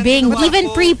e-living. Even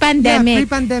pre-pandemic. Yeah,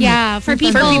 pre-pandemic. Yeah, for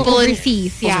people,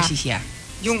 overseas. Yeah. Overseas, yeah.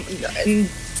 Yung,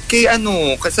 kay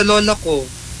sa lola ko,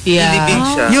 Yeah. ilibing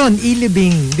siya. Yun,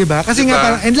 e-living, diba? Kasi Diba? nga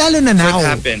parang, and lalo na So now. it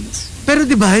happens. Pero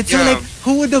diba, it's so Yeah. like,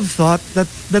 who would have thought that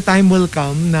the time will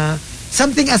come na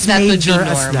something as That would be major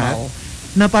as that, normal.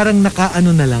 na parang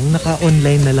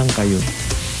naka-online na lang kayo.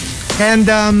 And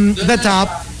the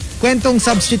top, kwentong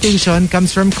substitution comes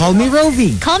from Call Me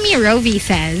Rovi. Call Me Rovi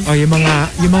says. O, yung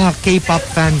mga K-pop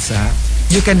fans,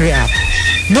 you can react.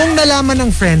 Nung nalaman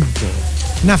ng friend ko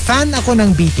na fan ako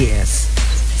ng BTS,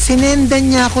 sinendan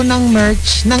niya ako ng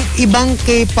merch ng ibang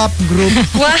K-pop group.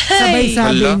 Why? Sabay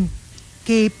sabing,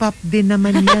 K-pop din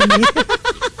naman yan.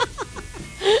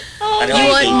 You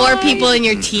want more people in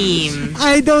your team.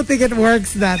 I don't think it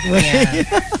works that way.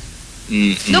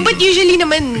 No, but usually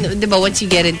naman, di ba, once you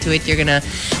get into it, you're gonna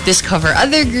discover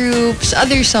other groups,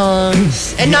 other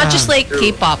songs, and not Yeah. just like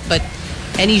K-pop, but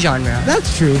any genre.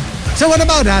 That's true. So what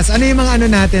about us? Ano yung mga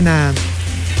natin na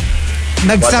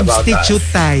nag-substitute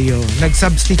tayo?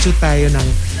 Nag-substitute tayo ng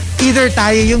either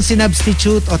tayo yung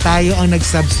sinubstitute o tayo ang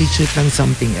nag-substitute ng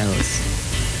something else.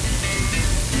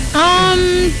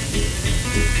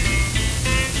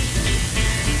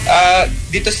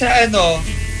 Dito sa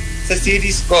sa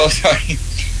series ko, sorry.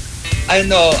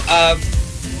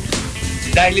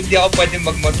 Dahil hindi ako pwedeng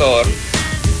magmotor,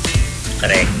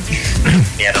 Correct.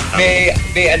 Meron ka.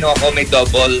 may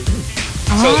double.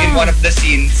 So in one of the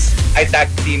scenes, I tag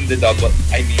team the double.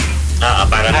 I mean,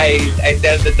 Parang I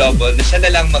tell the double na siya na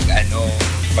lang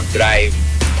mag-drive.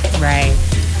 Right.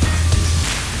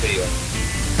 So yun.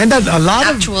 And that's a lot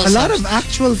Actual of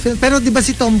actual film. Pero di ba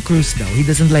si Tom Cruise daw? He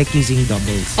doesn't like using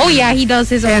doubles. Oh yeah, he does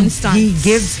his own And stunts. he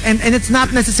gives, and it's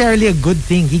not necessarily a good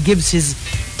thing. He gives his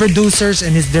producers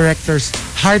and his directors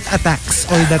heart attacks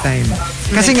all the time.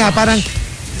 Kasi nga, parang,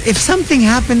 if something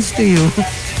happens to you,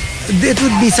 it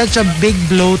would be such a big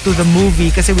blow to the movie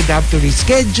kasi we'd have to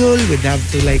reschedule, we'd have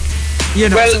to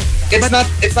Well, it's not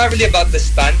really about the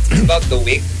stunt. It's about the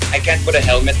wig. I can't put a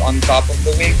helmet on top of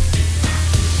the wig.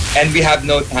 And we have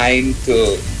no time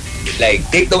to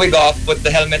take the wig off, put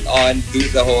the helmet on, do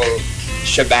the whole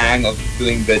shebang of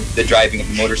doing the driving of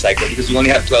the motorcycle because we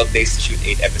only have 12 days to shoot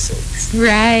 8 episodes.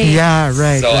 Right. Yeah,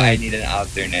 right. So I right. need an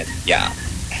alternate. Yeah.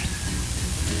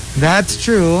 That's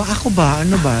true. Ako ba?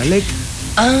 Ano ba?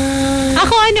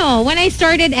 Ako when I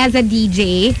started as a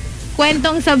DJ,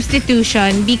 kwentong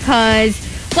substitution because,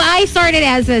 I started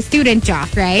as a student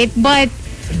jock, right? But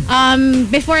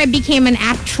before I became an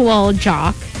actual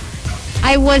jock,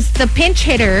 I was the pinch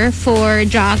hitter for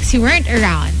jocks who weren't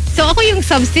around. So ako yung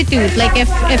substitute. Like if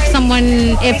it's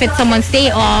someone's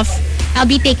day off, I'll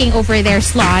be taking over their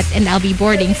slot and I'll be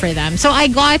boarding for them. So I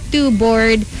got to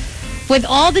board with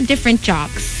all the different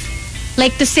jocks.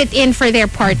 Like to sit in for their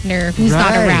partner who's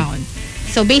not around.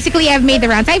 So basically, I've made the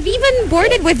rounds. I've even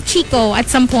boarded with Chico at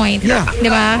some point. Yeah.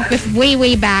 Diba? With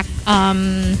way back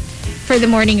for the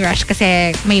morning rush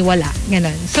kasi may wala.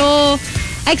 Ganun. So,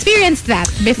 I experienced that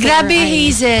before. Grabe,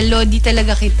 Hazel. Lodi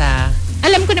talaga kita.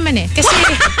 Alam ko naman eh. Kasi,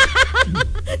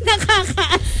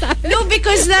 nakakaasar. no,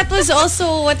 because that was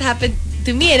also what happened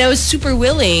to me and I was super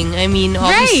willing. I mean,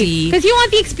 obviously. Right. Because you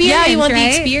want the experience, yeah, you want the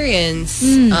right? experience.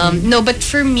 No, but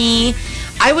for me,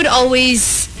 I would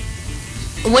always,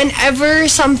 whenever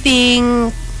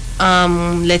something,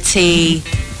 let's say,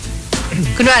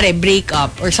 kunwari, break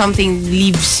up or something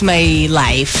leaves my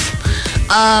life,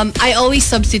 I always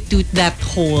substitute that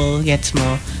hole, gets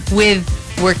mo, with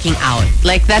working out.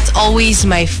 Like, that's always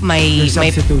my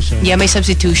substitution. My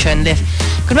substitution.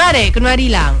 Kunwari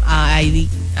lang,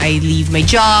 I leave my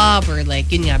job or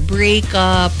like, yun nga, break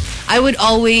up. I would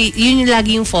always, yun yung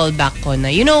lagi yung fallback ko na,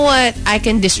 you know what, I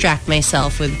can distract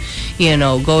myself with, you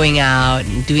know, going out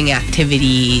and doing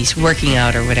activities, working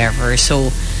out or whatever.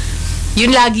 So,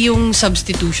 yun lagi yung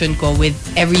substitution ko with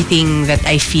everything that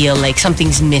I feel like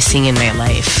something's missing in my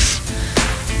life.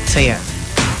 So, yeah.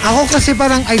 Ako kasi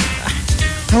parang, I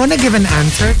wanna give an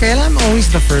answer, kaya I'm always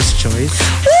the first choice.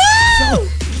 Woo!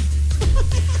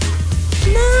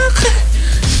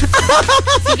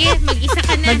 Sige, mag-isa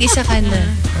ka na. Mag-isa ka na.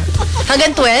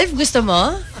 Hanggang 12, gusto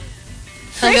mo?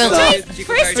 Hanggang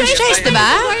First choice, diba?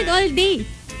 Board all day.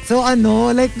 So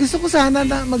like gusto ko sana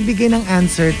na magbigay ng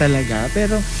answer talaga,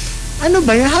 pero ano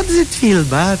ba yan? How does it feel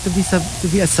ba to be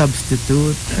a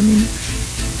substitute? I mean,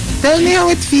 tell me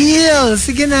how it feels.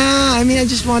 Sige na. I mean, I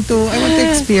want to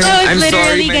experience. I'm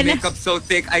sorry, my gonna... makeup's so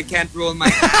thick, I can't roll my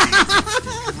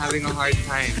eyes. I'm having a hard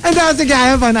time. And sige,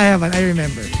 I have one. I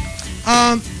remember.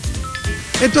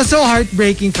 It was so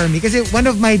heartbreaking for me kasi one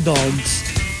of my dogs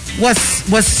was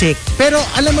sick. Pero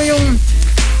alam mo yung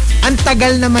ang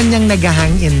tagal naman niyang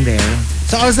nag-hang in there.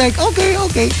 So I was like, okay.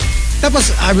 Tapos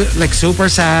I was like super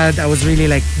sad. I was really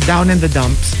like down in the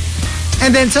dumps. And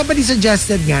then somebody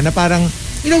suggested nga na parang,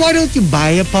 you know, why don't you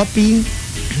buy a puppy?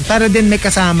 Para din may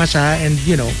kasama siya and,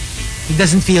 you know, he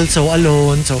doesn't feel so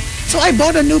alone. So I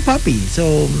bought a new puppy.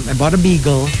 So I bought a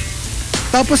beagle.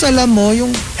 Tapos alam mo,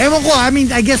 yung, ewan ko, I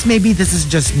mean, I guess maybe this is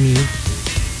just me.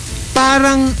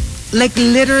 Parang, like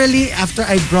literally after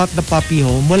I brought the puppy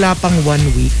home, wala pang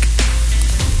 1 week,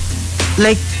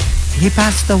 like, he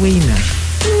passed away na.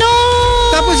 No!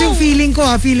 Tapos yung feeling ko,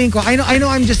 I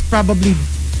know I'm just probably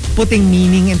putting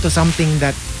meaning into something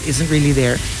that isn't really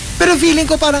there. Pero feeling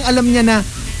ko parang alam niya na,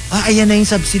 ayan na yung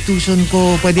substitution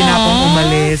ko, pwede na akong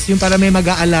umalis. Yung para may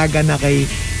mag-aalaga na kay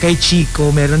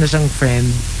Chico, meron na siyang friend.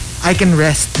 I can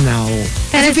rest now.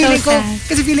 That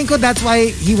Kasi feeling ko that's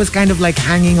why he was kind of like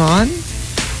hanging on.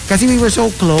 Kasi we were so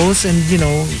close and you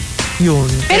know, yun.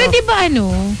 Pero di ba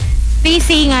they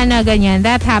say nga na ganyan,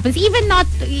 that happens. Even not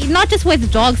just with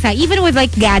dogs even with like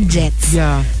gadgets.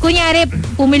 Yeah. Kunyari,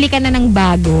 pumili ka na ng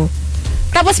bago.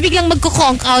 Tapos biglang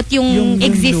magko-conk out yung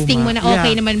existing luma. mo na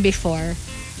okay naman before.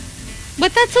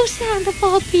 But that's so sad, the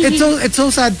puppy. It's so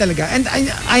sad talaga. And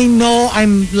I know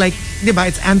I'm like, diba,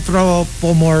 it's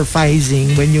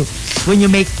anthropomorphizing when you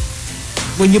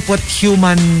put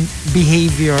human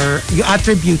behavior, you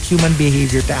attribute human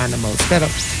behavior to animals. Pero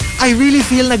I really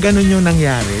feel na ganun yung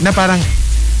nangyari. Na parang,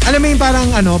 alam mo yung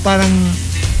parang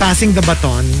passing the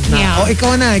baton. Na,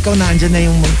 ikaw na, andyan na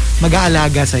yung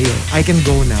mag-aalaga sa'yo. I can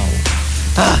go now.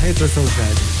 It was so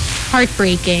sad.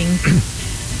 Heartbreaking.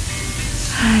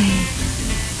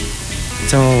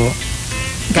 So,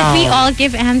 did we all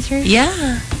give answers?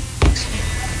 Yeah.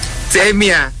 Si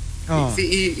Emia. Oh. Si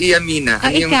Iamina.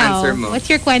 Ano yung answer mo?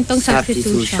 What's your kwentong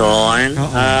substitution?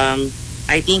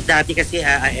 I think dati kasi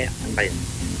I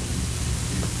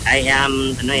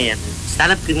am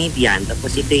stand-up comedian.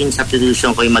 Tapos ito yung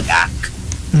substitution ko yung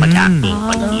mag-acting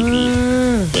pag-TV.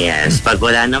 Yes. Pag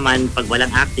walang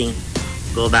acting,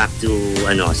 go back to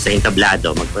sa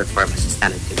entablado, mag-perform as a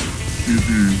stand-up comedian.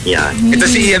 Yeah. Ito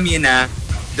si Iamina,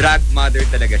 drag mother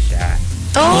talaga siya.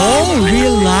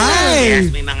 Real life.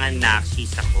 Yes, may mga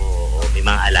naksis ako o may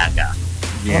mga alaga.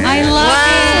 Yeah. I love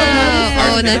it.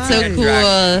 Oh, that's so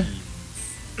cool.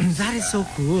 That is so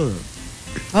cool.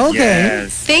 Okay.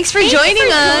 Yes. Thanks for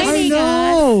joining us. I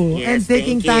know. Yes, and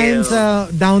taking thank you. time sa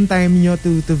downtime nyo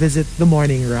to visit the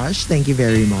Morning Rush. Thank you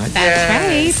very much. That's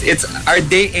right. It's our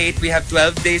day 8. We have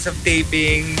 12 days of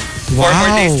taping. Wow. 4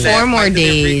 more days left. 4 more My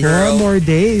Delivery days. Girl. 4 more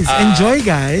days. Enjoy,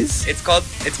 guys. It's called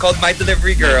My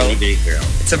Delivery Girl. Delivery Girl.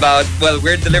 It's about,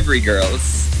 we're delivery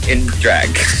girls. in drag.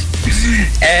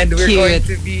 And we're Cute. going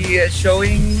to be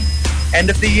showing end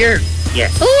of the year.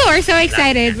 Yes. Oh, we're so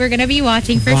excited. We're gonna be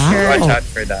watching for sure. Watch out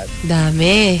for that.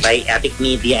 Dami. By Epic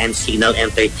Media and Signal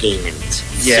Entertainment.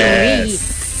 Yes.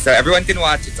 So everyone can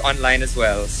watch. It's online as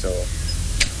well. So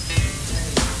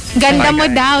Ganda Bye, mo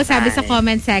guys. daw, sabi sa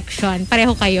comment section.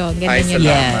 Pareho kayo. Ganda Hi, niyo.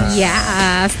 salamat.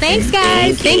 Yes. Thanks,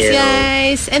 guys. Thanks,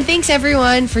 guys. And thanks,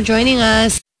 everyone, for joining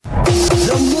us.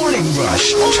 The Morning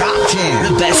Rush Top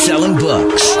 10. The best-selling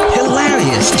books.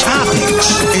 Hilarious topics.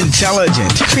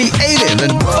 Intelligent, creative,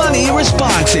 and funny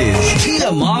responses.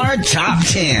 TMR Top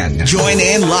 10. Join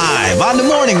in live on The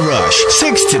Morning Rush,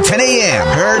 6 to 10 a.m.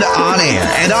 Heard on air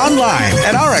and online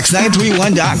at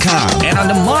rx931.com. And on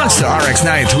the Monster RX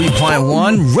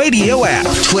 93.1 radio app.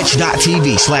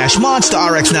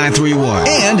 Twitch.tv/MonsterRX931.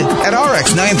 And at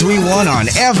RX931 on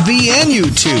FB and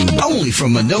YouTube. Only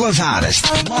from Manila's hottest.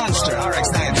 Monster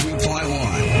RX931.